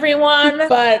saving everyone,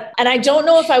 and I don't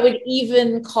know if I would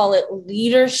even call it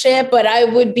leadership, but I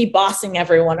would be bossing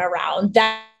everyone around.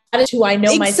 That's is who I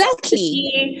know myself to Exactly.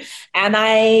 be.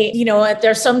 And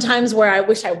there's some times where I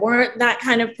wish I weren't that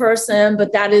kind of person,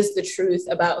 but that is the truth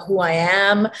about who I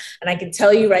am. And I can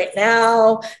tell you right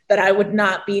now that I would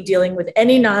not be dealing with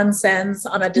any nonsense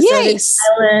on a deserted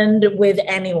island with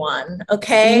anyone.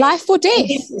 Okay. Life or death.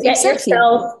 Get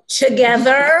yourself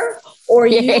together, or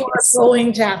you are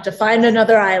going to have to find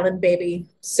another island, baby.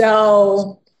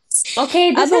 So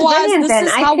okay, this is brilliant then.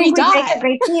 I think we make a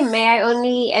great team. May I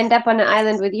only end up on an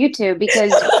island with you two,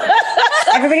 because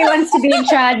everybody wants to be in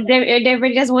charge.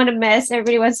 Everybody doesn't want to mess.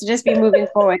 Everybody wants to just be moving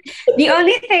forward. The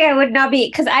only thing I would not be,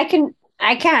 because I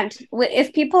can't.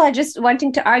 If people are just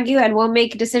wanting to argue and won't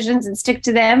make decisions and stick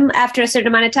to them after a certain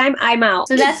amount of time, I'm out.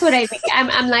 So that's what I think.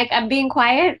 I'm being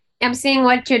quiet. I'm seeing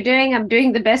what you're doing. I'm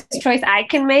doing the best choice I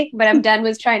can make, but I'm done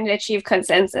with trying to achieve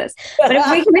consensus. But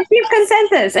if we can achieve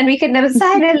consensus and we can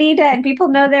assign a leader and people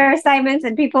know their assignments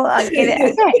and people get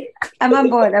it, okay, I'm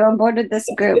on board. I'm on board with this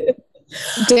group.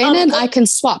 Dana and I can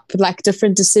swap like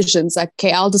different decisions. Like,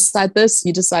 okay, I'll decide this,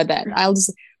 you decide that.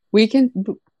 We can.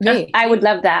 Yeah. I would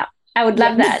love that. I would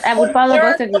love that. I would follow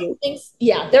both of you.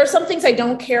 There are some things I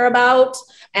don't care about,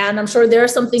 and I'm sure there are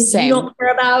some things you don't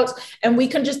care about, and we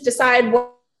can just decide what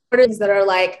things that are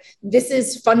like, this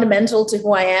is fundamental to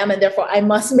who I am, and therefore I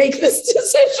must make this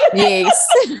decision. Yes.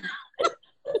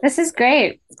 This is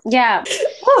great. Yeah.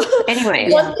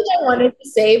 Anyway. One thing I wanted to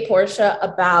say, Portia,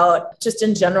 about just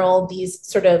in general, these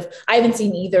sort of, I haven't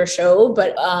seen either show,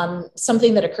 but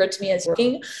something that occurred to me as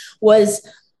working was,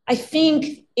 I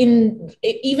think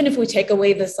even if we take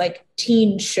away this like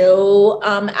teen show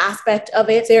aspect of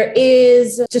it, there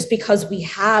is, just because we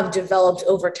have developed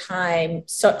over time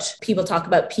people talk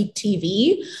about peak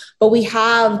TV, but we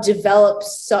have developed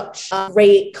such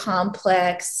great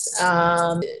complex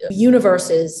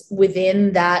universes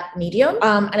within that medium.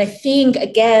 And I think,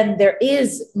 again, there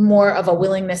is more of a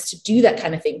willingness to do that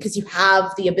kind of thing because you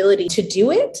have the ability to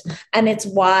do it. And it's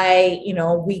why,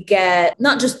 we get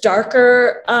not just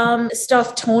darker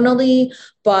stuff tonally,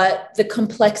 but the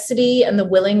complexity and the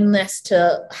willingness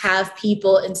to have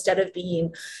people, instead of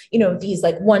being, these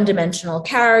like one-dimensional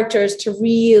characters, to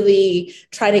really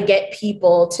try to get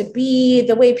people to be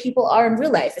the way people are in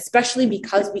real life, especially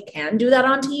because we can do that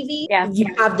on TV. Yeah.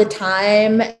 You have the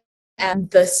time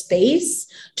and the space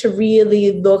to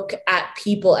really look at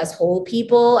people as whole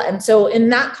people. And so in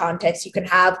that context, you can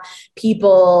have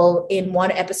people in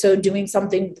one episode doing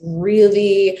something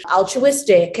really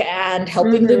altruistic and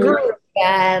helping the group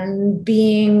and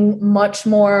being much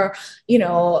more,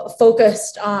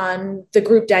 focused on the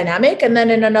group dynamic. And then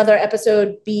in another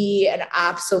episode, be an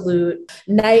absolute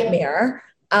nightmare.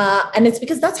 And it's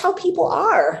because that's how people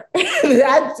are.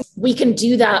 We can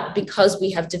do that because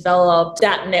we have developed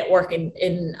that network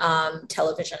in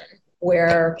television,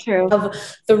 where you have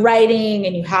the writing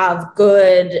and you have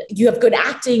good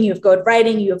acting, you have good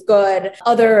writing, you have good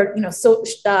other,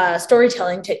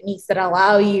 storytelling techniques that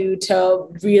allow you to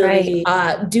really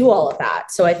do all of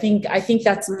that. So I think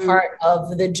that's part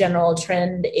of the general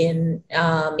trend in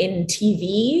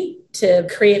TV, to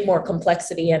create more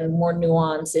complexity and more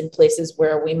nuance in places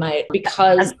where we might,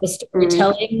 because the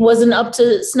storytelling wasn't up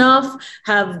to snuff,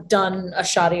 have done a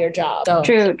shoddier job. So.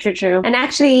 True. And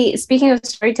actually, speaking of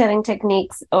storytelling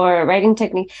techniques or writing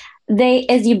technique,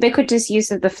 is ubiquitous use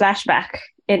of the flashback.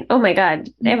 And oh my God,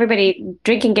 everybody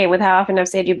drinking game with how often I've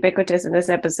said ubiquitous in this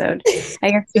episode.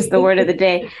 I guess it's the word of the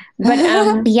day. But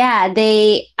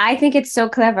I think it's so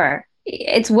clever.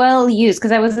 It's well used,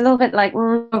 because I was a little bit like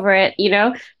over it,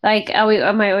 like,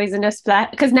 am I always in a splash?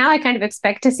 Because now I kind of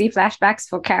expect to see flashbacks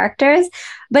for characters,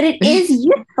 but it is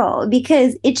useful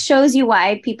because it shows you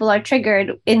why people are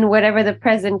triggered in whatever the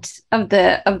present of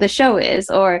the show is,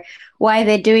 or why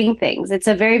they're doing things. It's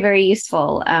a very, very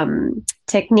useful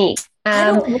technique. I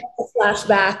don't love the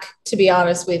flashback, to be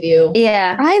honest with you.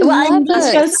 Yeah, in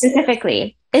these shows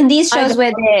specifically, in these shows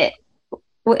where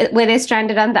they're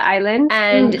stranded on the island,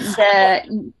 and I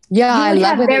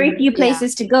have very few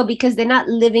places to go because they're not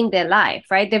living their life,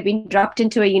 right? They've been dropped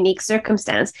into a unique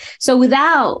circumstance. So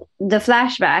without the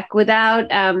flashback, without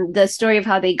the story of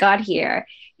how they got here,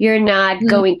 you're not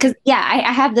going, because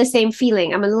I have the same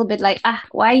feeling. I'm a little bit like,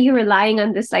 why are you relying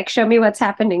on this? Like, show me what's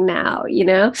happening now,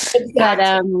 Exactly.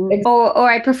 But or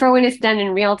I prefer when it's done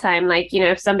in real time. Like,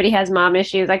 if somebody has mom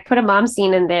issues, like put a mom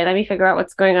scene in there. Let me figure out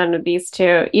what's going on with these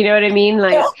two. You know what I mean?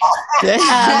 Like,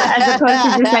 as opposed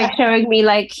to just like showing me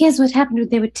like, here's what happened when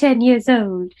they were 10 years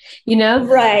old.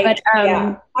 Right.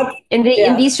 But in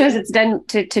these shows, it's done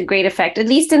to great effect, at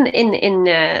least in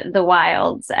the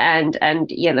Wilds and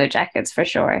Yellow Jackets for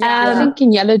sure. I think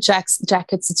in Yellow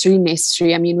Jackets, it's really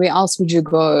necessary. I mean, where else would you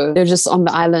go? They're just on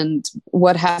the island.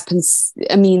 What happens?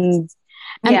 I mean,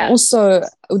 And Yeah. also,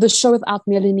 the show without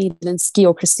Melanie Linsky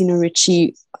or Christina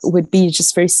Ricci would be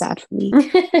just very sad for me.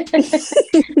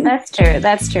 That's true.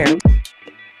 That's true.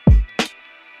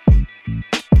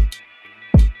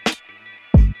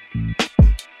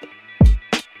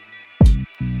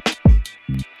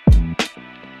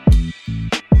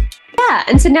 Yeah,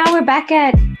 and so now we're back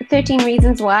at 13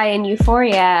 Reasons Why and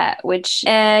Euphoria, which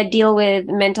deal with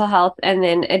mental health and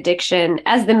then addiction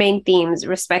as the main themes,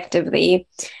 respectively.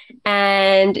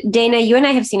 And Dana, you and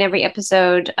I have seen every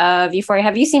episode of Euphoria.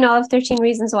 Have you seen all of 13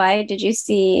 Reasons Why? Did you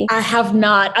see? I have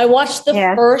not. I watched the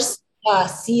first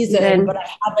season, but I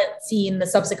haven't seen the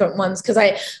subsequent ones because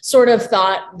I sort of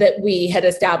thought that we had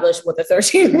established what the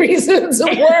 13 reasons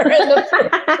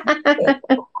were.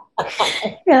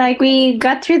 You're like, we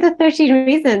got through the 13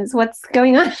 reasons. What's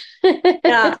going on?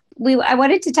 Yeah. I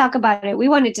wanted to talk about it. We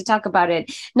wanted to talk about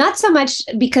it, not so much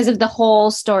because of the whole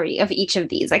story of each of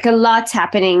these. Like, a lot's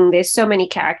happening. There's so many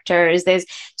characters. There's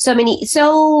so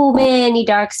many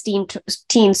dark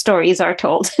teen stories are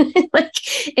told,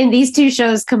 like in these two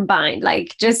shows combined.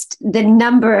 Like, just the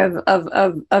number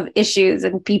of issues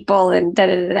and people and da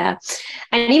da da da.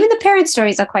 And even the parent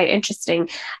stories are quite interesting.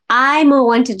 I more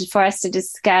wanted for us to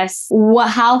discuss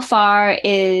how far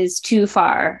is too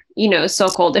far,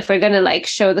 so-called, if we're going to like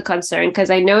show the concern. Because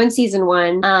I know in season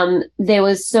 1, there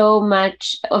was so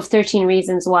much of 13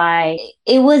 Reasons Why.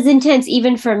 It was intense,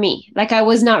 even for me. Like, I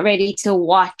was not ready to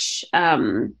watch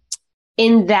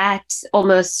in that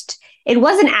almost... It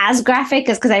wasn't as graphic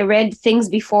because I read things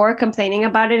before complaining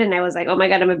about it. And I was like, oh my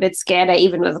God, I'm a bit scared. I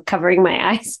even was covering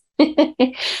my eyes.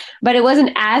 But it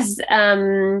wasn't as...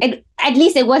 at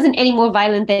least it wasn't any more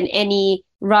violent than any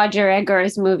Roger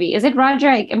Eggers movie. Is it Roger?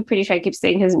 I'm pretty sure I keep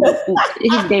saying his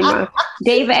name wrong.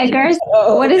 Dave Eggers?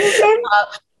 What is his name?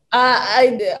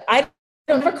 I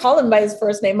don't ever call him by his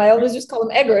first name. I always just call him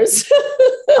Eggers.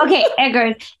 Okay,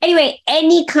 Eggers. Anyway,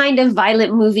 any kind of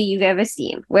violent movie you've ever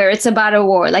seen where it's about a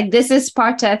war, like this is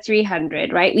Sparta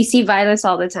 300, right? We see violence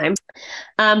all the time.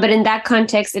 But in that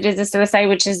context, it is a suicide,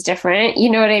 which is different. You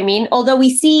know what I mean? Although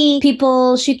we see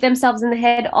people shoot themselves in the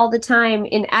head all the time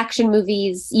in action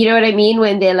movies, you know what I mean?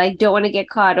 When they like don't want to get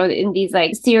caught, or in these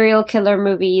like serial killer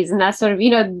movies and that sort of,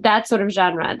 that sort of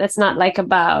genre. That's not like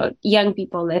about young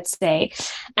people, let's say.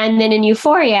 And then in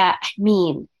Euphoria, I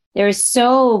mean, there's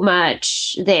so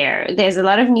much there. There's a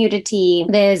lot of nudity.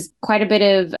 There's quite a bit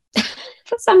of,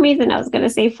 for some reason, I was going to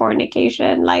say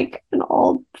fornication, like an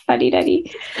old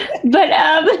fuddy-duddy. But,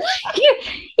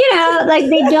 like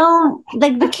they don't,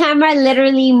 like the camera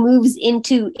literally moves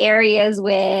into areas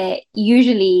where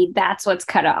usually that's what's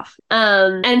cut off.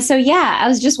 And so, yeah, I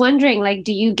was just wondering, like,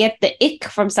 do you get the ick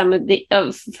from some of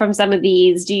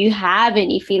these? Do you have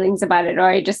any feelings about it? Or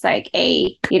are you just like,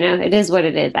 hey, it is what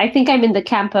it is? I think I'm in the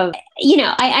camp of,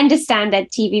 I understand that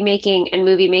TV making and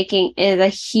movie making is a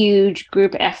huge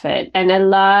group effort, and a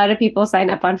lot of people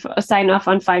sign off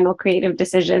on final creative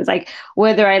decisions, like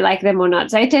whether I like them or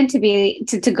not. So I tend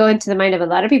to go into the mind of a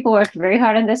lot of people worked very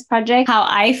hard on this project. How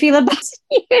I feel about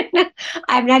it,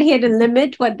 I'm not here to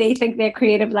limit what they think their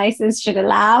creative license should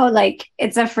allow. Like,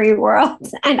 it's a free world,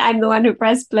 and I'm the one who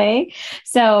pressed play.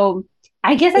 So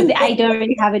I guess I don't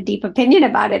really have a deep opinion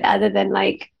about it, other than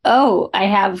like, oh, I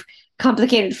have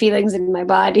complicated feelings in my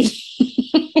body.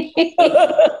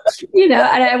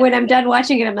 And when I'm done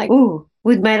watching it, I'm like, ooh,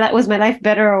 was my life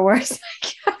better or worse?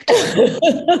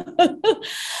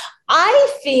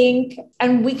 I think,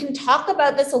 and we can talk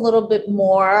about this a little bit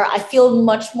more, I feel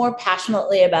much more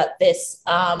passionately about this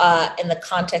in the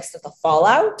context of the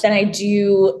fallout than I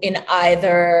do in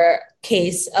either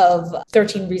case of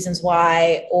 13 Reasons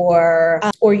Why or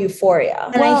Euphoria.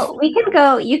 And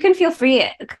you can feel free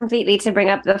completely to bring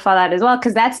up the fallout as well,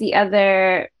 because that's the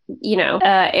other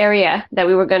area that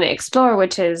we were going to explore,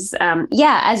 which is,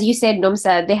 as you said,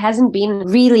 Nomsa, there hasn't been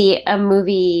really a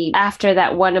movie after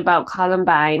that one about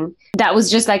Columbine that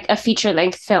was just like a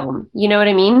feature-length film. You know what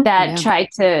I mean? That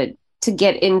tried to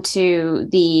get into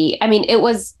it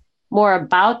was more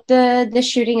about the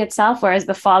shooting itself, whereas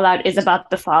the fallout is about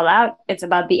the fallout. It's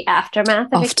about the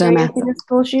aftermath of experiencing the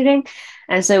school shooting.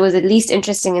 And so it was at least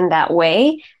interesting in that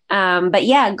way. But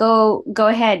yeah, go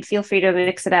ahead. Feel free to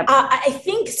mix it up. I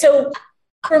think so.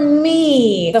 For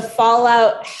me, the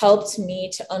fallout helped me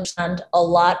to understand a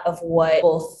lot of what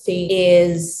people think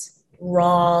is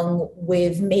wrong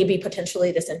with maybe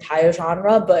potentially this entire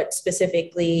genre, but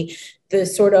specifically the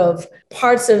sort of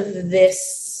parts of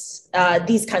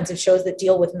these kinds of shows that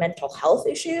deal with mental health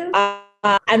issues.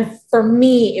 And for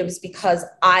me, it was because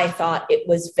I thought it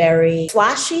was very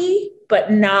flashy,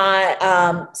 but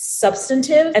not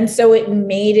substantive. And so it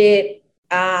made it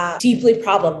deeply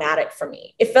problematic for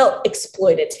me. It felt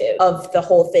exploitative of the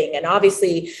whole thing. And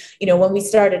obviously, when we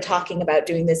started talking about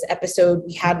doing this episode,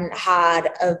 we hadn't had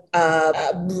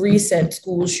a recent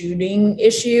school shooting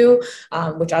issue,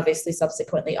 which obviously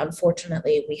subsequently,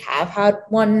 unfortunately, we have had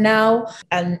one now.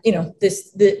 And,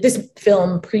 this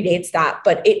film predates that,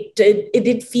 but it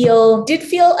did feel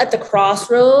at the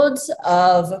crossroads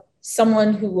of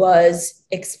someone who was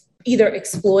either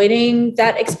exploiting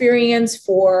that experience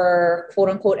for quote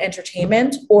unquote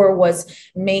entertainment, or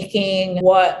was making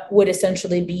what would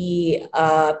essentially be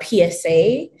a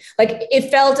PSA. Like, it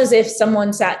felt as if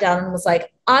someone sat down and was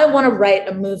like, I want to write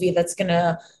a movie that's going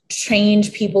to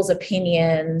change people's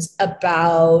opinions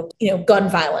about, gun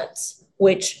violence,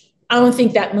 which I don't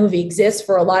think that movie exists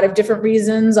for a lot of different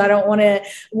reasons.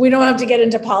 We don't have to get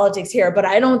into politics here, but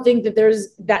I don't think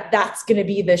that that's going to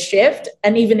be the shift.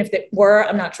 And even if it were,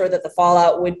 I'm not sure that The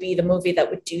Fallout would be the movie that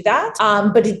would do that.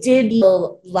 But it did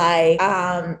feel like,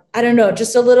 I don't know,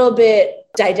 just a little bit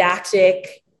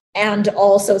didactic and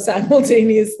also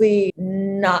simultaneously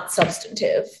not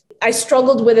substantive. I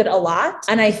struggled with it a lot.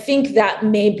 And I think that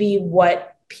may be what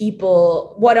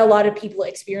a lot of people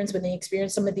experience when they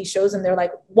experience some of these shows, and they're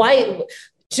like, why,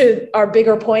 to our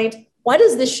bigger point, why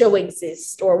does this show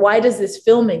exist, or why does this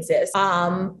film exist?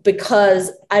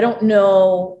 Because I don't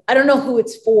know who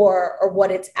it's for or what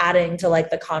it's adding to like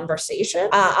the conversation.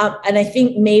 And I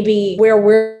think maybe where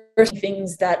we're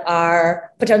things that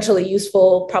are potentially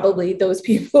useful, probably those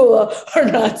people are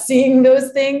not seeing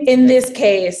those things. In this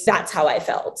case, that's how I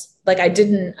felt. Like, I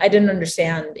didn't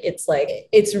understand its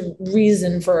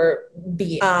reason for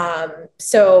being.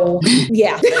 So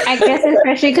yeah. I guess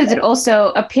especially because it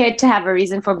also appeared to have a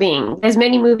reason for being. There's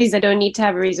many movies that don't need to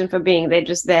have a reason for being. They're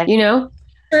just there,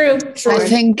 True. I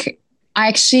think I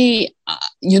actually,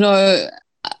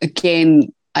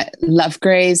 again, I love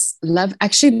Grace, love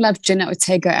Jenna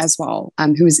Ortega as well,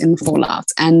 who is in The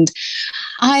Fallout. And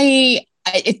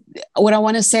what I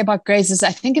want to say about Grace is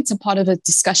I think it's a part of a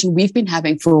discussion we've been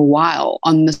having for a while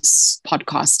on this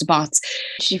podcast about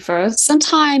she first.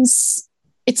 Sometimes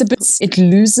it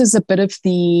loses a bit of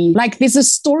the, like, there's a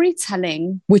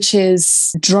storytelling, which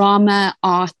is drama,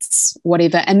 art,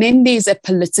 whatever. And then there's a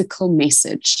political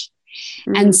message.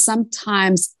 Mm-hmm. And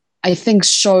sometimes I think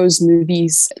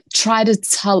movies try to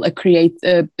tell a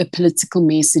political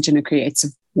message in a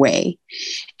creative way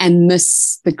and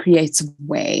miss the creative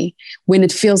way when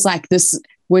it feels like this.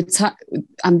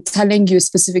 I'm telling you a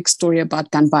specific story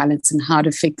about gun violence and how it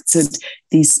affected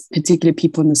these particular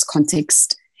people in this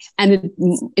context. And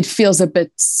it feels a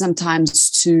bit sometimes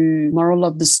too moral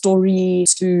of the story,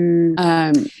 to, you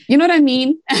know what I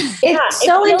mean? It's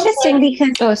so interesting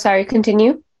because, oh, sorry,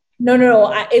 continue.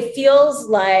 No. It feels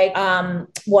like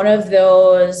one of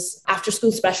those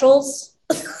after-school specials.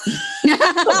 Yes.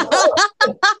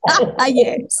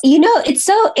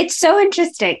 It's so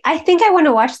interesting. I think I want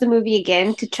to watch the movie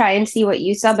again to try and see what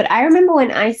you saw. But I remember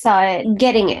when I saw it,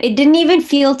 getting it. It didn't even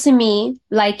feel to me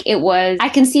like it was. I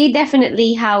can see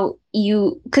definitely how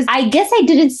because I guess I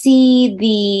didn't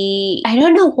see I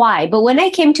don't know why, but when I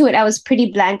came to it, I was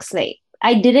pretty blank slate.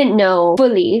 I didn't know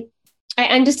fully. I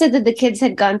understood that the kids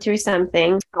had gone through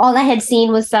something. All I had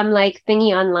seen was some like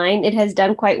thingy online. It has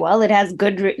done quite well. It has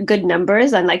good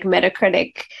numbers on like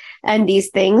Metacritic and these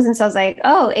things. And so I was like,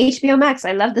 oh, HBO Max.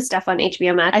 I love the stuff on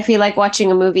HBO Max. I feel like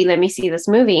watching a movie. Let me see this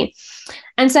movie.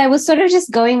 And so I was sort of just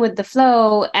going with the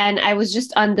flow, and I was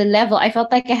just on the level. I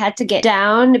felt like I had to get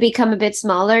down to become a bit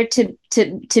smaller to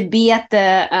be at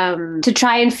the to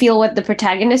try and feel what the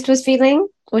protagonist was feeling,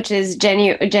 which is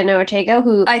Jenna Ortega,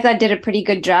 who I thought did a pretty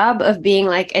good job of being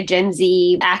like a Gen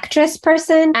Z actress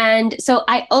person. And so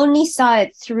I only saw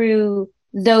it through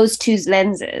those two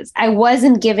lenses. I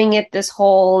wasn't giving it this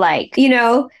whole like,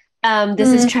 this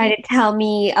is trying to tell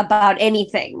me about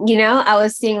anything, I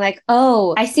was seeing like,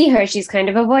 oh, I see her. She's kind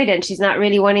of avoidant. She's not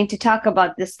really wanting to talk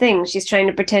about this thing. She's trying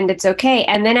to pretend it's okay.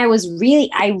 And then I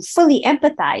fully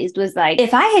empathized, was like,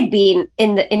 if I had been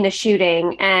in the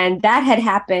shooting and that had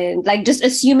happened, like just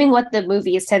assuming what the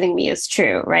movie is telling me is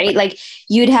true, right? Like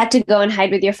you'd had to go and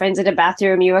hide with your friends in a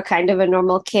bathroom. You were kind of a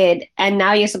normal kid. And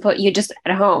now you're just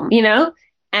at home,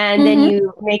 And then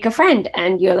you make a friend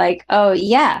and you're like, oh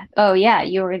yeah,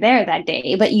 you were there that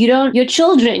day. But you're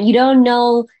children, you don't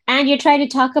know. And you're trying to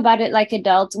talk about it like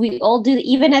adults. We all do.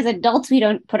 Even as adults, we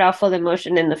don't put our full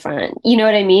emotion in the front. You know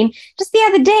what I mean? Just the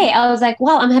other day, I was like,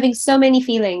 wow, I'm having so many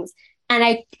feelings. And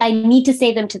I need to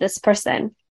say them to this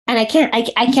person. And I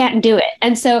can't do it.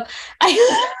 And so I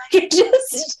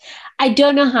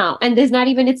don't know how. And it's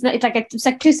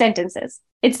like 2 sentences.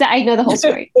 It's that I know the whole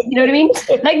story. You know what I mean?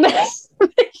 Like,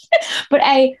 but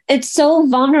it's so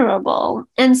vulnerable.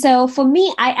 And so for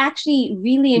me, I actually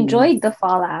really enjoyed the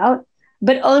fallout,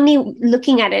 but only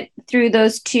looking at it through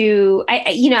those two.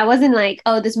 I wasn't like,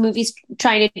 oh, this movie's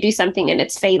trying to do something and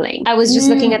it's failing. I was just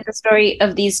looking at the story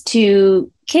of these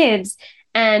two kids.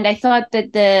 And I thought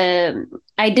that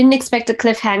I didn't expect a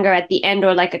cliffhanger at the end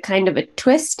or like a kind of a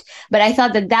twist, but I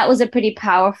thought that was a pretty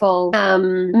powerful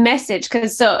message.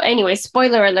 So anyway,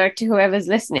 spoiler alert to whoever's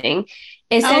listening.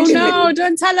 Oh no,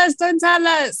 don't tell us.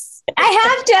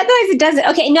 I have to, otherwise it doesn't.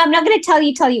 Okay, no, I'm not going to tell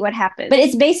you what happened. But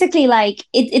it's basically like,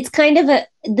 it's kind of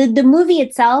the movie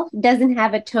itself doesn't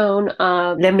have a tone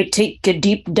of, let me take you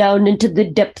deep down into the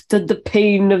depth of the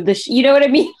pain of you know what I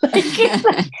mean?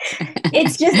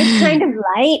 It's kind of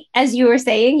light, as you were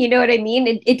saying, you know what I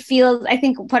mean? It feels, I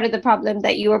think part of the problem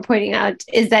that you were pointing out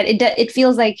is that it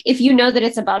feels like, if you know that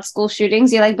it's about school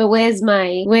shootings, you're like, but what are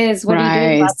you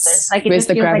doing about this? Like, it just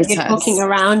feels like you're talking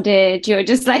around it. You're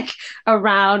just like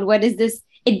around, what is this?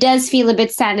 It does feel a bit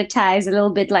sanitized, a little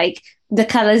bit like the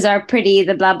colors are pretty,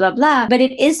 the blah, blah, blah. But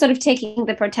it is sort of taking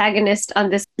the protagonist on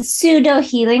this pseudo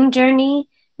healing journey.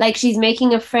 Like, she's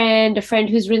making a friend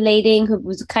who's relating,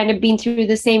 who's kind of been through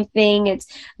the same thing. It's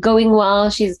going well.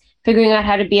 She's figuring out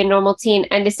how to be a normal teen.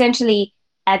 And essentially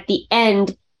at the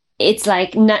end, it's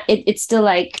like, not, it's still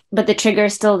like, but the trigger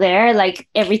is still there. Like,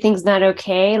 everything's not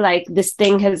okay. Like, this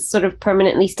thing has sort of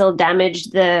permanently still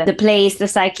damaged the place, the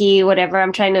psyche, whatever.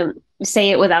 I'm trying to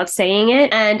say it without saying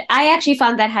it. And I actually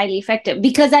found that highly effective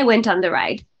because I went on the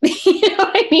ride. You know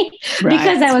what I mean? Right.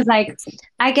 Because I was like,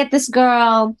 I get this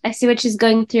girl, I see what she's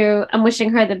going through, I'm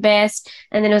wishing her the best.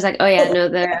 And then I was like, oh yeah, no,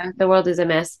 the world is a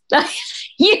mess.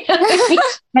 You know what I mean?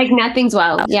 Like, nothing's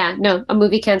wild. Yeah, no, a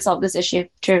movie can't solve this issue.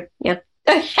 True. Yeah.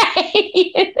 I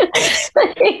think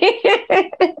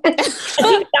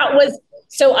that was,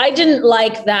 so I didn't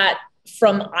like that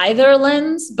from either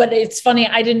lens, but it's funny,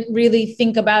 I didn't really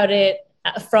think about it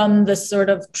from the sort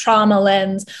of trauma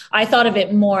lens. I thought of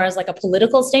it more as like a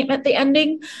political statement, the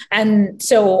ending. And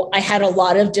so I had a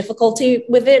lot of difficulty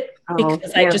with it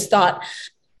because I just thought,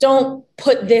 don't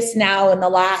put this now in the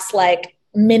last like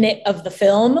minute of the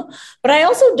film. But I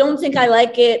also don't think I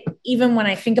like it, even when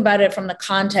I think about it from the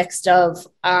context of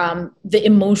the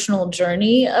emotional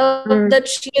journey that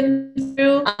she went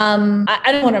through.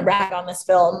 I don't want to rag on this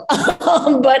film, but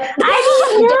I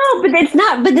don't know, but it's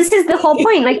not, but this is the whole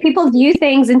point. Like, people view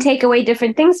things and take away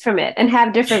different things from it and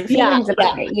have different feelings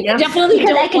about it, you know? Definitely,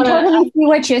 because I can totally see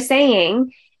what you're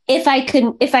saying. If I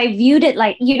viewed it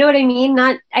like, you know what I mean?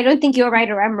 I don't think you're right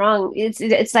or I'm wrong.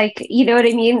 It's like, you know what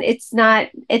I mean? It's not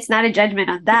a judgment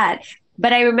on that.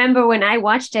 But I remember when I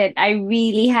watched it, I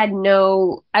really I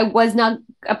was not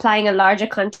applying a larger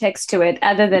context to it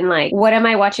other than like, what am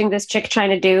I watching this chick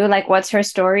trying to do? Like, what's her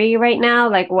story right now?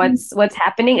 Like, what's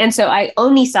happening? And so I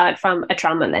only saw it from a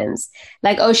trauma lens.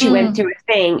 Like, oh, she went through a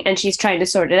thing and she's trying to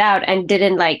sort it out, and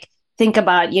didn't like think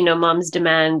about, you know, mom's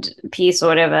demand piece or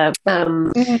whatever,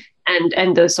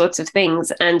 and those sorts of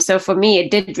things. And so for me,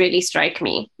 it did really strike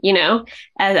me, you know,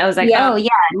 as I was like, oh yeah,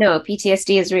 no,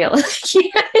 PTSD is real.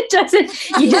 It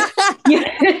doesn't,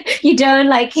 you don't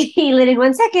like heal it in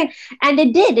 1 second. And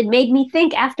it made me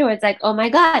think afterwards, like, oh my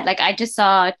God, like, I just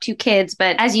saw two kids,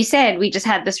 but as you said, we just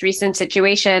had this two recent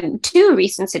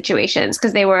situations,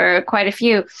 because there were quite a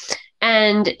few.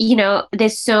 And, you know,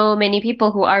 there's so many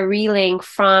people who are reeling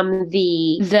from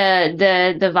the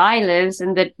violence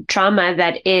and the trauma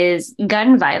that is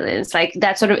gun violence. Like,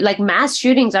 that sort of, like, mass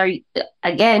shootings are,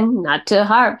 again, not to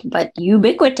harp, but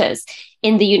ubiquitous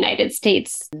in the United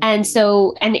States. And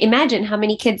so, and imagine how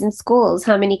many kids in schools,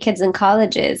 how many kids in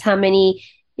colleges, how many,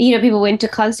 you know, people went to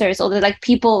concerts, although like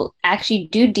people actually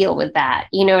do deal with that.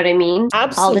 You know what I mean?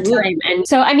 Absolutely. All the time. And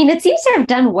so, I mean, it seems to have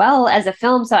done well as a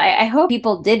film. So I hope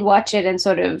people did watch it and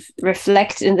sort of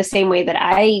reflect in the same way that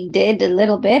I did a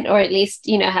little bit, or at least,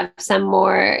 you know, have some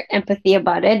more empathy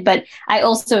about it. But I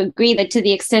also agree that to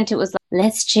the extent it was like,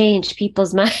 let's change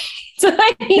people's minds. So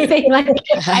anything like,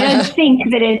 I don't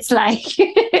think that it's like,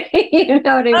 you know what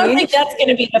I mean? I don't think that's going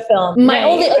to be the film. My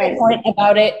only other point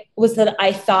about it was that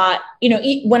I thought, you know,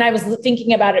 when I was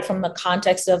thinking about it from the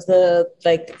context of the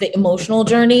emotional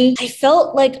journey, I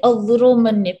felt like a little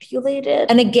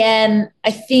manipulated. And again, I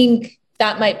think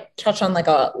that might touch on like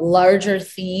a larger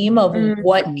theme of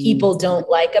what people don't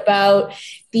like about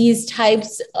these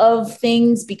types of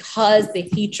things, because they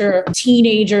feature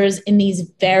teenagers in these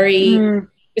very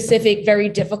specific, very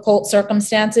difficult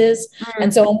circumstances.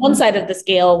 And so on one side of the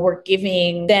scale, we're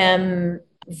giving them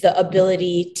the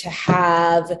ability to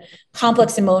have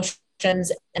complex emotions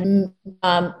and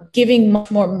giving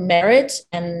much more merit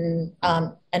and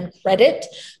credit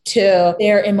to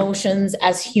their emotions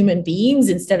as human beings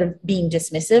instead of being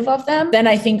dismissive of them. Then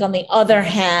I think on the other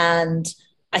hand,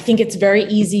 I think it's very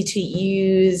easy to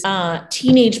use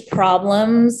teenage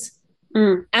problems,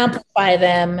 amplify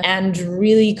them, and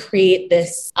really create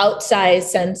this outsized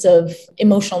sense of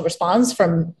emotional response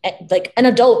from like an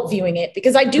adult viewing it,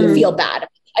 because I do feel bad.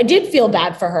 I did feel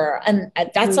bad for her. And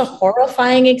that's a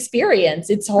horrifying experience.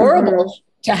 It's horrible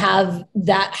to have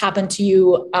that happen to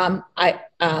you. I'm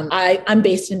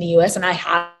based in the US, and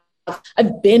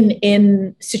I've been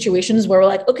in situations where we're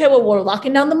like, okay, well, we're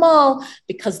locking down the mall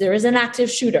because there is an active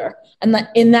shooter. And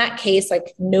in that case,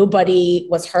 like, nobody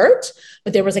was hurt,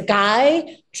 but there was a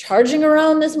guy charging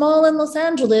around this mall in Los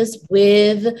Angeles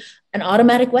with an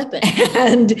automatic weapon.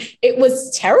 And it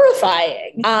was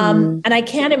terrifying. And I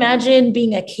can't imagine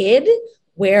being a kid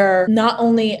where not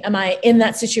only am I in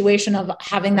that situation of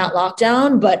having that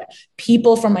lockdown, but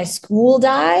people from my school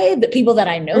died, the people that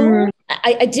I know.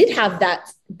 I did have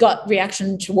that gut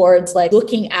reaction towards like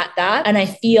looking at that. And I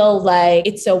feel like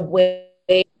it's a way,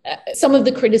 some of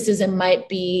the criticism might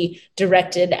be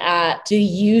directed at the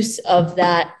use of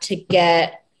that to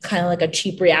get kind of like a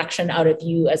cheap reaction out of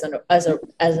you as an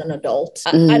adult.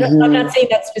 I'm not saying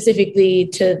that specifically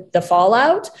to the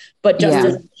fallout, but just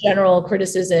as general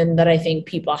criticism that I think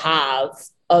people have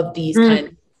of these kind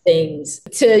of things.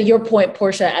 To your point,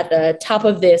 Portia, at the top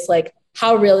of this, like,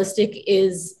 how realistic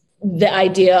is the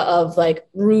idea of like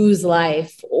Rue's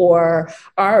life, or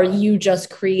are you just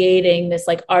creating this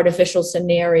like artificial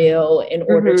scenario in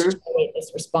order to create this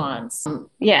response?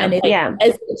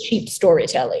 As cheap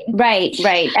storytelling. Right.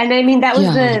 And I mean, that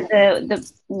was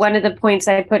the one of the points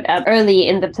I put up early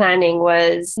in the planning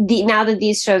was now that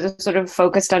these shows are sort of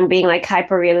focused on being like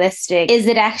hyper realistic, is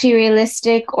it actually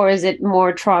realistic, or is it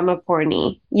more trauma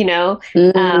porny, you know?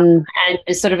 And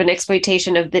it's sort of an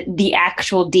exploitation of the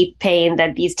actual deep pain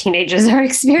that these teenagers are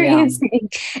experiencing,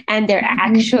 and they're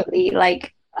actually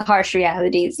like harsh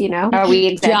realities, you know? Are we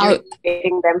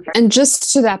exaggerating them? And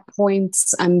just to that point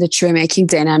that you were making,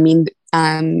 Dana, I mean,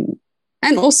 and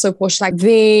also, Portia, like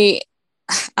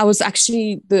I was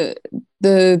actually there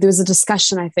was a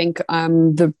discussion, I think,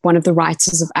 one of the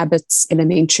writers of Abbott's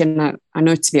Elementary, and I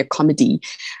know it to be a comedy,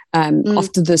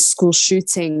 after the school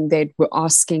shooting, they were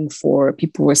asking for,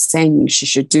 people were saying she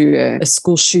should do a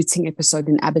school shooting episode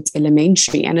in Abbott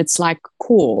Elementary. And it's like,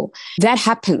 cool, that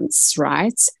happens,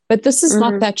 right? But this is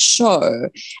not that show.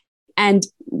 And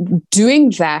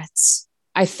doing that,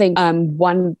 I think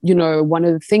one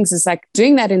of the things is like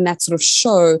doing that in that sort of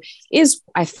show is,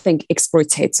 I think,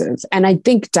 exploitative. And I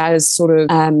think does sort of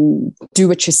do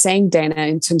what you're saying, Dana,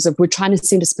 in terms of we're trying to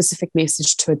send a specific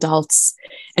message to adults,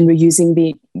 and we're using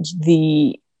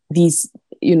these,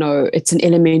 you know, it's an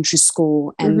elementary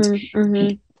school, and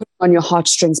put on your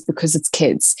heartstrings because it's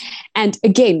kids. And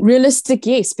again, realistic,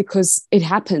 yes, because it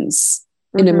happens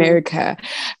in America,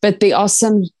 but there are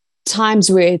some times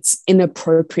where it's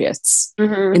inappropriate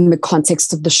in the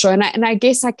context of the show. And I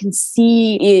guess I can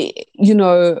see, you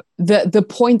know, the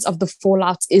point of the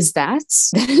fallout is that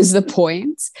is the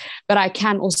point. But I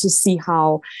can also see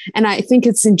how, and I think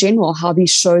it's in general, how these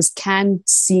shows can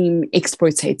seem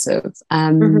exploitative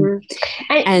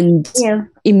and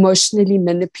emotionally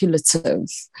manipulative.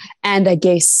 And I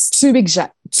guess too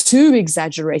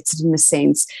exaggerated in a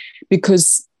sense,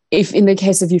 because if in the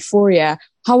case of Euphoria,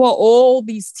 how are all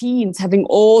these teens having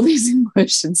all these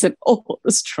emotions and all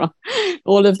this trauma,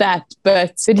 all of that?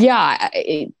 But yeah,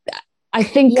 I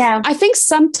think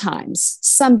sometimes,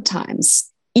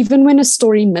 even when a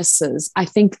story misses, I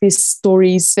think there's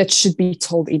stories that should be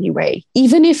told anyway.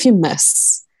 Even if you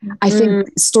miss, I think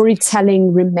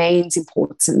storytelling remains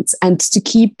important, and to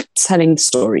keep telling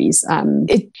stories. And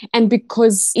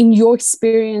because in your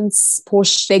experience,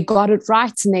 Portia, they got it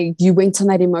right, and you went on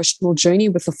that emotional journey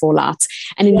with the fallout.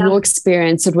 And in your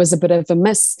experience, it was a bit of a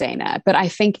miss, Dana. But I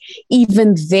think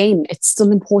even then, it's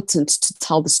still important to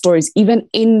tell the stories, even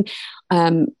in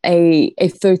a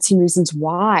 13 Reasons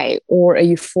Why or a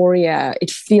Euphoria.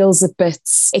 It feels a bit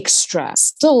extra.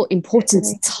 Still important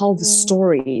to tell the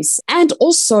stories, and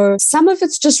also some of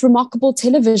it's just remarkable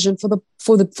television for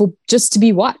just to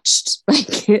be watched.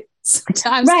 Like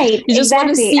sometimes, you just want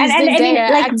to see the day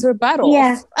act a battle.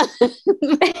 Yeah,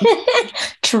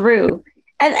 true.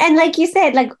 And like you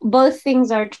said, like both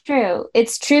things are true.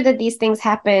 It's true that these things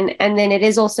happen, and then it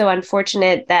is also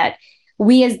unfortunate that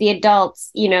we as the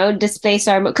adults, you know, displace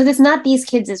because it's not these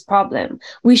kids' problem.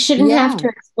 We shouldn't have to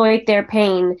exploit their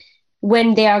pain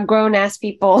when they are grown ass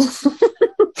people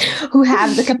who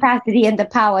have the capacity and the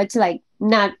power to like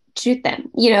not shoot them,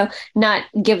 you know, not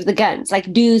give the guns,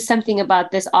 like do something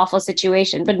about this awful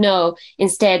situation. But no,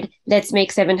 instead, let's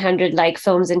make 700 like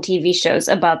films and TV shows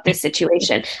about this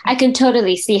situation. I can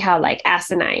totally see how like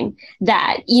asinine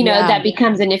that, you know, that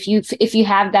becomes. And if you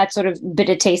have that sort of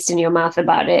bitter taste in your mouth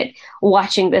about it,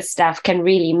 watching this stuff can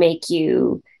really make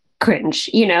you cringe,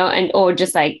 you know, and or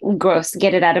just like gross,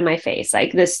 get it out of my face,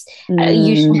 like this.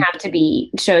 You shouldn't have to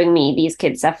be showing me these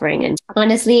kids suffering. And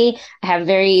honestly, I have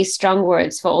very strong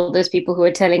words for all those people who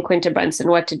are telling Quinta Brunson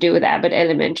what to do with Abbott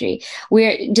Elementary.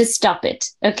 We're just stop it,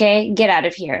 okay? Get out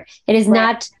of here. It is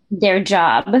not their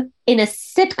job in a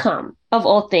sitcom of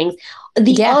all things.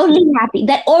 The only happy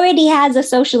that already has a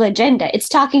social agenda. It's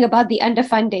talking about the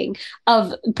underfunding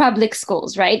of public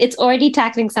schools, right? It's already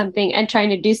tackling something and trying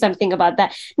to do something about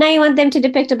that. Now you want them to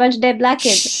depict a bunch of dead Black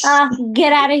kids.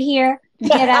 Get out of here.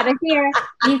 Get out of here.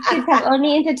 These kids have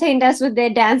only entertained us with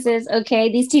their dances,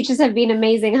 okay? These teachers have been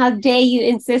amazing. How dare you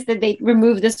insist that they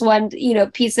remove this one, you know,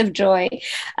 piece of joy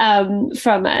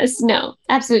from us? No,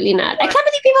 absolutely not. I can't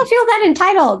believe people feel that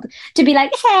entitled to be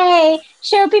like, hey,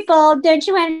 show people, don't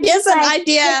you want to here's an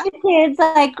idea. Kids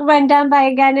like run down by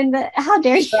a gun in the, how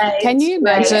dare you? Can you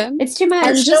imagine? It's too much.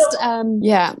 And just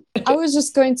I was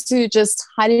just going to just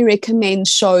highly recommend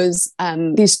shows,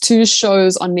 these 2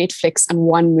 shows on Netflix and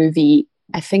 1 movie.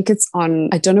 I think it's on,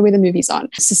 I don't know where the movie's on.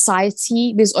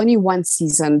 Society, there's only 1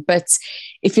 season, but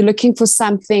if you're looking for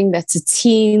something that's a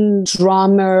teen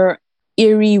drama,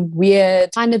 eerie,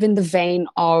 weird, kind of in the vein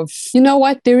of, you know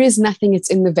what, there is nothing it's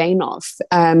in the vein of.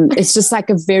 It's just like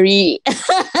a very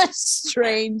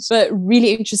strange, but really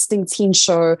interesting teen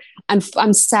show. And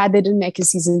I'm sad they didn't make a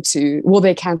season 2. Well,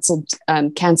 they canceled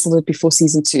it before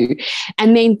season 2.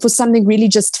 And then for something really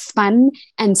just fun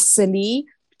and silly,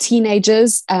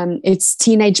 teenagers, it's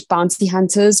Teenage Bounty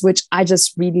Hunters, which I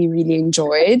just really, really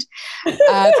enjoyed.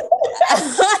 I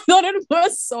thought it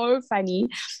was so funny.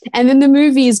 And then the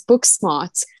movie is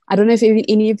Booksmart. I don't know if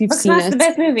any of you've seen it. Booksmart's the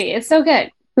best movie. It's so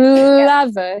good.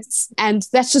 Love it. And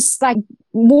that's just like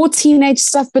more teenage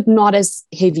stuff, but not as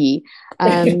heavy.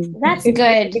 That's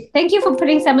good. Thank you for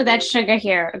putting some of that sugar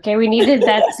here. Okay, we needed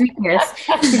that sweetness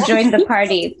to join the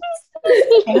party.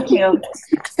 Thank you.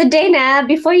 So Dana,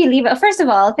 before you leave, first of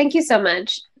all, thank you so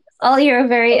much. All your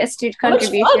very astute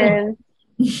contribution,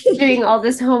 doing all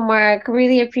this homework.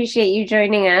 Really appreciate you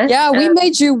joining us. Yeah, we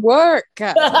made you work.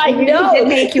 I We know. did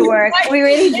make you work. We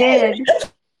really did.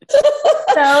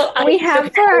 So we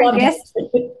have for our guests.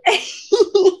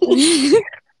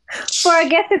 For our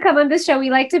guests who come on this show, we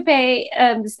like to play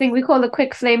this thing we call the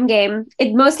quick flame game.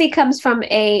 It mostly comes from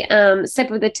a slip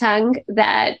of the tongue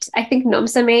that I think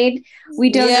Nomsa made. We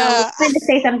don't know. We tried to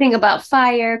say something about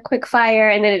fire, quick fire,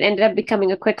 and then it ended up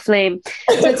becoming a quick flame.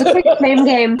 So it's a quick flame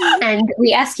game, and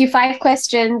we ask you 5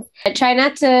 questions. Try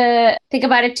not to think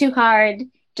about it too hard.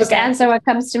 Just answer what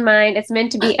comes to mind. It's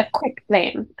meant to be a quick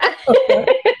flame.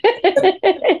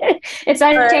 It's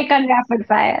our take on rapid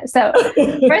fire. So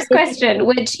first question,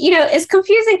 which, you know, is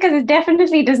confusing because it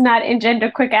definitely does not engender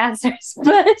quick answers.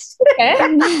 But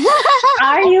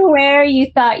are you where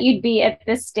you thought you'd be at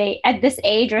this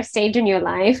age or stage in your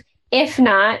life? If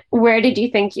not, where did you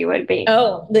think you would be?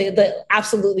 Oh,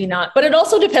 absolutely not. But it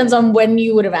also depends on when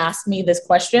you would have asked me this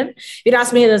question. If you'd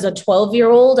asked me as a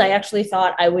 12-year-old, I actually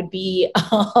thought I would be,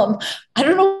 I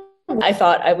don't know. I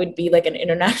thought I would be like an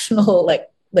international, like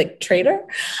trader.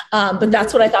 But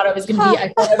that's what I thought I was going to be.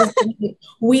 I thought I was going to be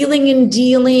wheeling and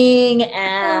dealing, and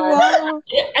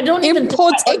I don't even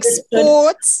import,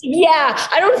 export. Yeah,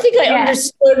 I don't think I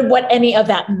understood what any of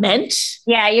that meant.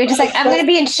 Yeah, you're just like, I'm going to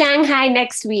be in Shanghai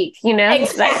next week, you know?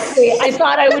 Exactly. I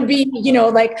thought I would be, you know,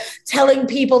 like telling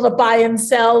people to buy and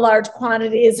sell large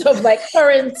quantities of like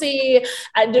currency.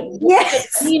 Does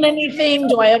it mean anything?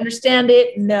 Do I understand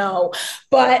it? No.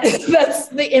 But that's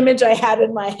the image I had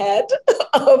in my head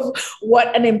of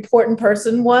what an important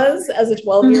person was as a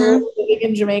 12-year-old living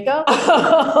in Jamaica.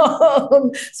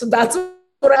 So that's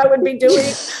what I would be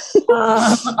doing.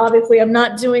 Obviously, I'm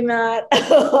not doing that.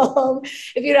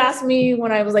 If you'd asked me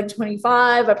when I was like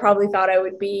 25, I probably thought I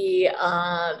would be,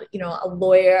 you know, a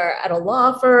lawyer at a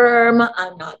law firm.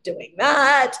 I'm not doing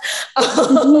that.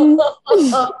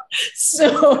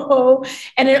 So,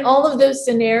 and in all of those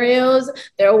scenarios,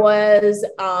 there was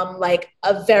like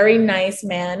a very nice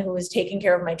man who was taking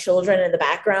care of my children in the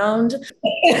background.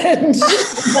 And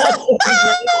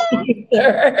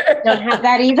don't have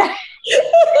that either.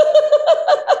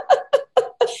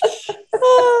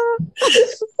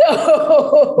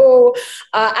 So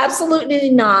Absolutely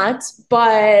not.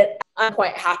 But I'm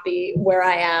quite happy where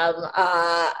I am.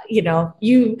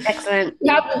 You Excellent.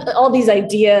 have all these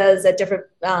ideas at different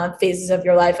phases of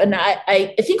your life. And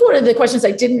I think one of the questions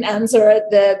I didn't answer at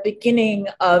the beginning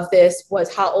of this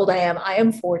was how old I am. I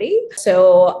am 40.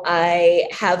 So I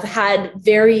have had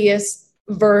various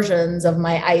versions of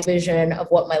my vision of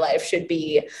what my life should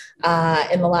be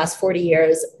in the last 40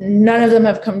 years. None of them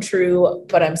have come true,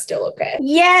 but I'm still okay.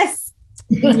 Yes.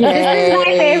 This is my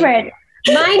favorite.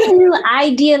 My new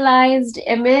idealized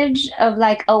image of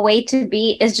like a way to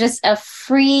be is just a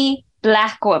free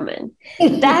Black woman.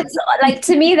 That's like,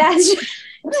 to me, that's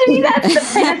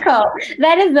the pinnacle.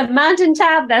 That is the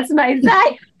mountaintop. That's my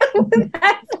life.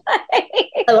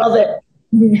 I love it.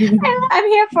 I'm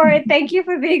here for it. Thank you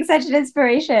for being such an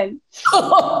inspiration.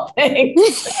 Oh,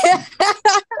 thanks.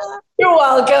 You're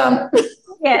welcome.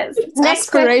 Yes. Next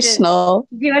Aspirational.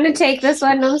 question. Do you want to take this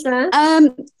one,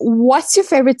 Nomsa? What's your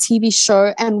favorite TV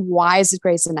show and why is it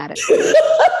Grey's Anatomy?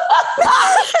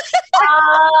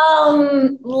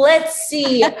 Let's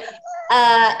see.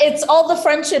 It's all the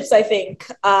friendships, I think.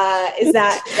 Is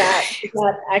that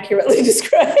accurately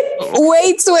described?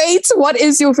 Wait. What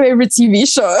is your favorite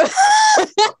TV show?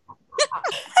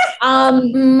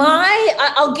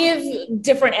 I'll give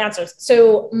different answers.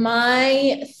 So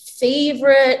my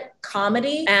favorite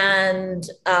comedy, and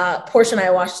Portia and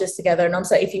I watched this together, and I'm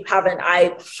sorry if you haven't,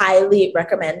 I highly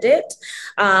recommend it,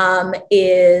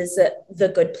 is The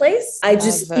Good Place. I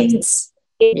just think it's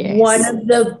one of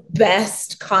the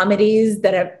best comedies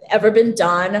that have ever been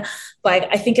done. Like,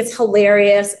 I think it's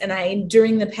hilarious. And I,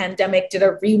 during the pandemic, did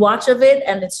a rewatch of it,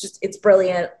 and it's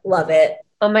brilliant. Love it.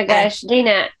 Oh my gosh,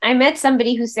 Dana, I met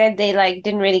somebody who said they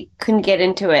couldn't get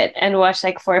into it and watched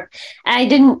like 4. I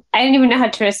didn't even know how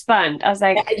to respond. I was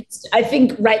like, I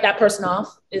think write that person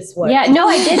off is what. Yeah, no,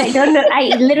 I did. I don't know.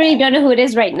 I literally don't know who it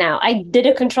is right now. I did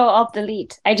a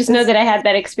Control-Alt-Delete. I just know that I had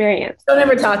that experience. Don't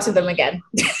ever talk to them again.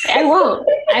 I won't.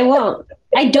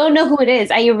 I don't know who it is.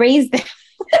 I erased them.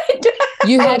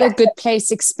 You had a Good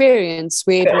Place experience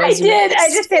where it was. I did. I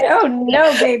just said, "Oh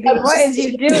no, baby, what is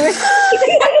you doing?"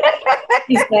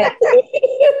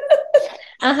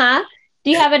 Do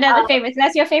you have another favorite? So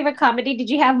that's your favorite comedy. Did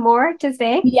you have more to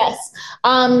say? Yes.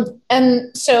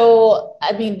 And so,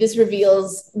 I mean, this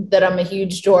reveals that I'm a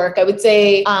huge dork. I would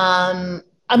say I'm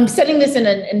setting this in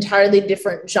an entirely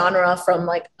different genre from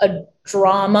like a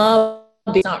drama.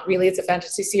 It's not really. It's a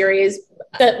fantasy series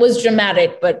that was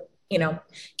dramatic, but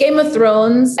Game of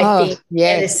Thrones, I think,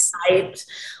 this night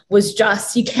was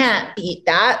just, you can't beat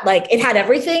that. Like, it had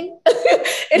everything.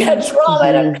 It had drama,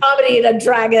 it had comedy, it had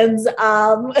dragons. At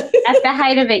the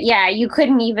height of it, yeah, you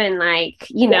couldn't even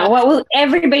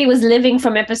everybody was living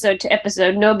from episode to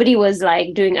episode. Nobody was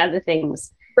like doing other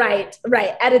things. Right.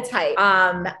 At its height.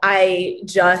 I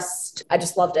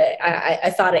just loved it. I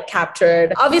thought it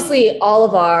captured obviously all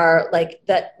of our like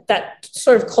that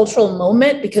sort of cultural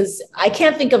moment, because I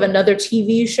can't think of another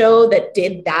TV show that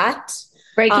did that.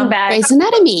 Breaking Bad. Grey's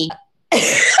Anatomy.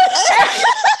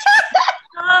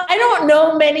 I don't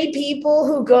know many people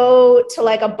who go to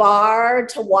like a bar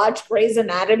to watch Grey's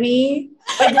Anatomy.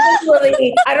 Like,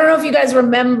 literally, I don't know if you guys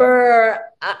remember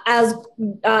as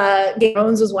Game of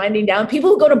Thrones was winding down, people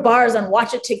who go to bars and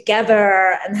watch it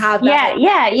together and have that.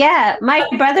 Yeah. My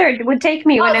brother would take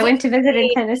me when I went to visit in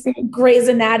Tennessee. Grey's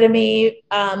Anatomy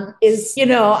is,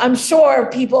 I'm sure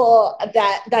people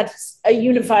that's a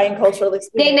unifying cultural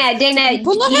experience. Dana, you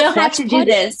don't have to do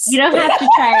this. You don't have to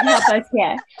try and help us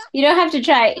here. You don't have to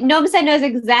try. Nomsa knows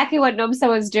exactly what Nomsa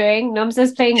was doing.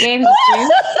 Nomsa's playing games with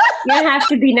you. You don't have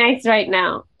to be nice right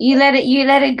now. You let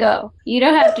it go. You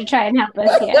don't have to try and help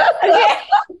us here. Okay?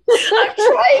 I'm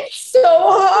trying so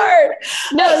hard.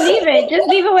 No, leave it. Just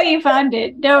leave it where you found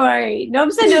it. Don't worry.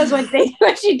 Nomsa knows what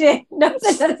she did.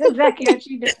 Nomsa knows exactly what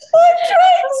she did. I'm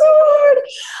trying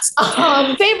so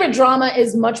hard. Favorite drama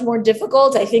is much more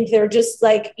difficult. I think they're just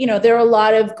like, there are a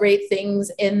lot of great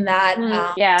things in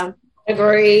that.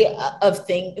 Category of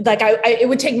things. Like it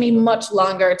would take me much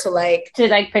longer to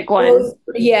pick one.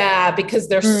 Yeah, because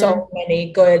there's so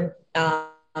many good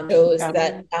shows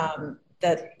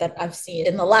that I've seen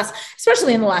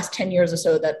especially in the last 10 years or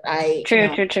so that I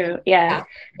True. Yeah.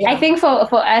 I think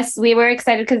for us, we were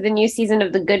excited because the new season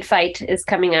of The Good Fight is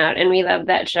coming out and we love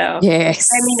that show.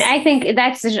 Yes. I mean, I think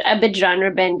that's a bit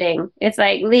genre bending. It's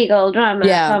like legal drama,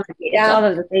 comedy, it's all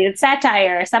of the things. It's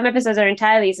satire. Some episodes are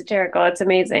entirely satirical. It's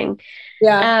amazing.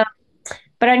 Yeah.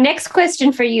 But our next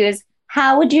question for you is,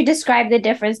 how would you describe the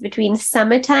difference between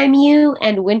summertime you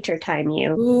and wintertime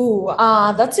you? Ooh,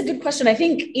 that's a good question. I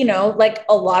think, like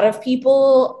a lot of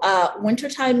people,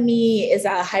 wintertime me is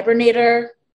a hibernator.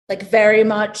 Like, very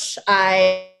much,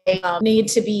 I need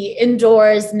to be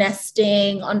indoors,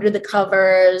 nesting under the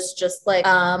covers, just like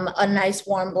a nice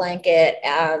warm blanket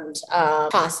and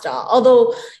pasta.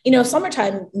 Although,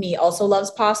 summertime me also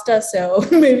loves pasta, so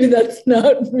maybe that's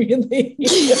not really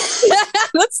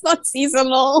that's not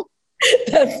seasonal.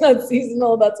 That's not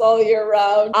seasonal. That's all year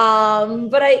round.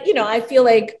 But I feel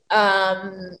like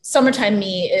summertime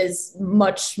me is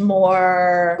much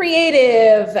more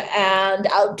creative and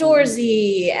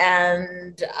outdoorsy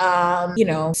and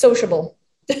sociable.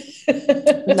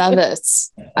 Love it.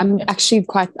 I'm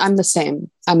the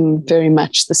same. I'm very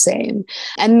much the same.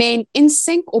 And then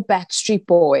NSYNC or Backstreet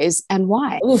Boys, and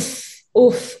why? Oof.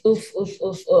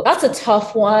 That's a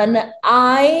tough one.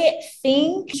 Trying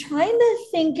to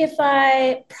think if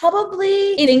I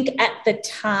probably think at the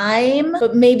time,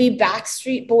 but maybe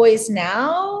Backstreet Boys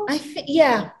now. I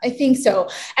think so.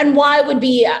 And why would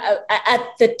be at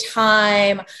the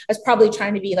time, I was probably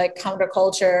trying to be like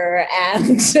counterculture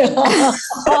and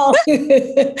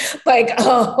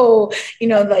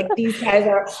like these guys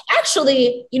are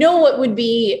actually, what would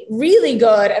be really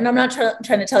good. And I'm not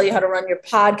trying to tell you how to run your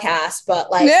podcast,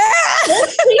 but like, don't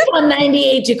sleep on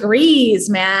 98 Degrees,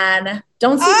 man.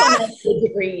 Don't sleep on 98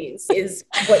 Degrees is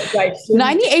what you guys should.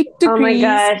 98 Degrees. Oh my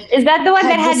gosh. Is that the one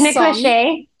that had Nick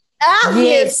Lachey?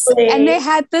 Yes. And they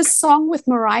had this song with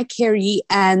Mariah Carey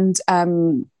and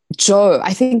Joe.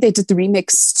 I think they did the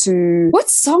remix to, what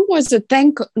song was it?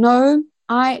 Power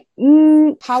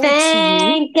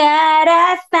Thank God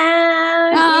I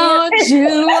found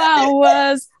you. I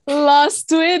was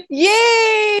lost with you.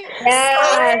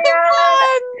 Yeah.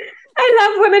 I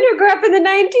love women who grew up in the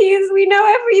 90s. We know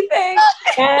everything.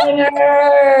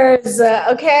 Bangers.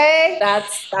 Okay.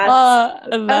 That's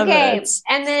okay. It.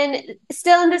 And then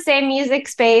still in the same music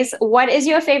space, what is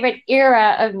your favorite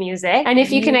era of music? And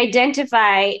if you can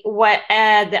identify what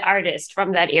the artist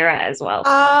from that era as well.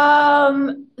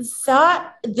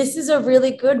 This is a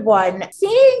really good one.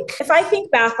 If I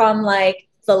think back on like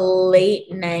the late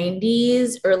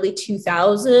 90s, early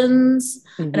 2000s,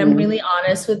 and I'm really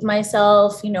honest with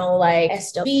myself, like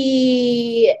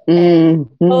SWV,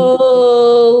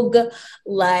 Vogue,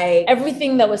 like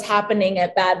everything that was happening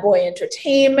at Bad Boy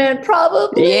Entertainment,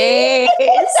 probably. Yes.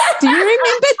 Do you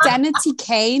remember Danity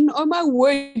Kane? Oh my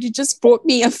word, you just brought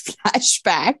me a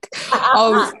flashback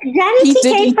of Danity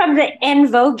Kane from the En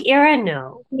Vogue era?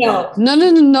 No.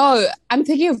 I'm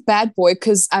thinking of Bad Boy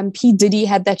because P. Diddy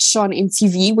had that show on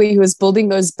MTV where he was building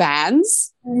those bands.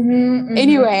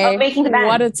 Anyway,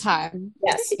 what a time.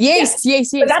 Yes.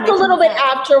 But that's a little bit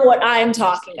after what I'm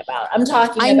talking about.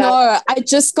 I know. I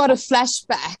just got a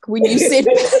flashback when you said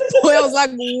Bad Boy. I was like,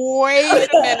 wait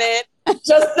a minute.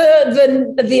 Just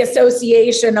the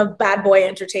association of Bad Boy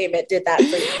Entertainment did that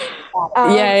for you.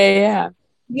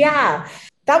 Yeah.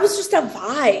 That was just a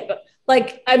vibe.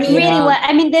 Like, I mean, really, what?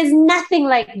 I mean, there's nothing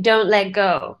like Don't Let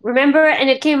Go. Remember? And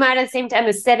it came out at the same time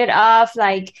as Set It Off.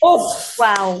 Like,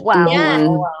 wow. Yeah.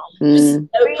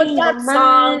 Put that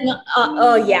song.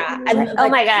 And, oh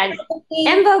my God.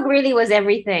 En Vogue really was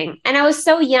everything. And I was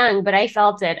so young, but I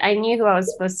felt it. I knew who I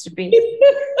was supposed to be.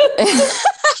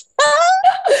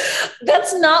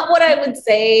 That's not what I would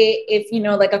say if,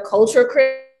 like a culture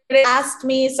critic asked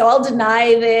me, so I'll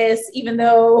deny this, even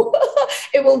though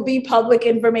it will be public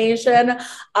information.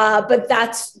 But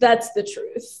that's the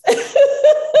truth.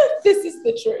 This is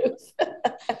the truth.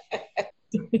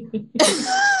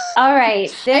 All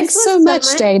right. Thanks so much,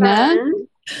 Dana. Fun.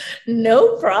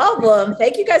 No problem.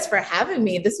 Thank you guys for having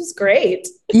me. This was great.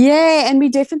 Yeah, and we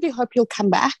definitely hope you'll come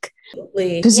back.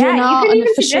 Because you're now an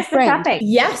official friend.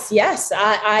 Yes.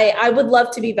 I would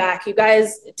love to be back. You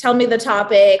guys tell me the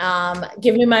topic.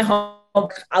 Give me my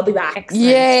homework. I'll be back. Excellent.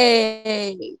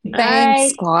 Yay.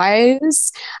 Thanks,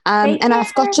 guys. And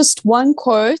I've got just one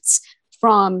quote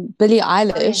from Billie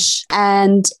Eilish,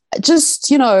 and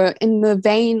just, in the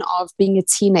vein of being a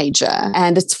teenager,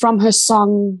 and it's from her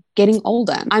song, Getting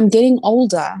Older. I'm getting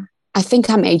older. I think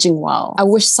I'm aging well. I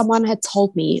wish someone had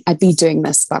told me I'd be doing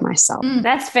this by myself.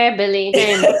 That's fair, Billie.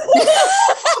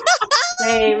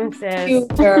 Same, sis. You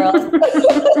girl.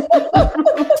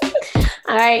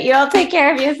 All right, you all take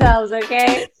care of yourselves,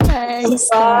 okay? Thanks,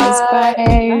 guys.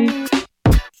 Bye.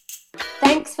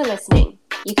 Thanks for listening.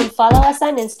 You can follow us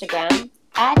on Instagram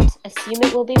at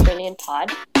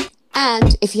AssumeItWillBeBrilliantPod.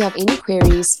 And if you have any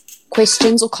queries,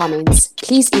 questions, or comments,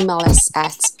 please email us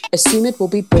at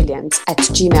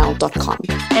assumeitwillbebrilliant@gmail.com.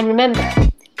 And remember,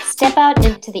 step out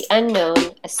into the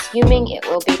unknown, assuming it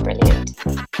will be brilliant.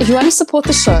 If you want to support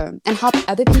the show and help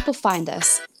other people find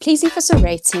us, please leave us a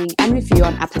rating and review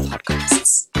on Apple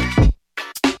Podcasts.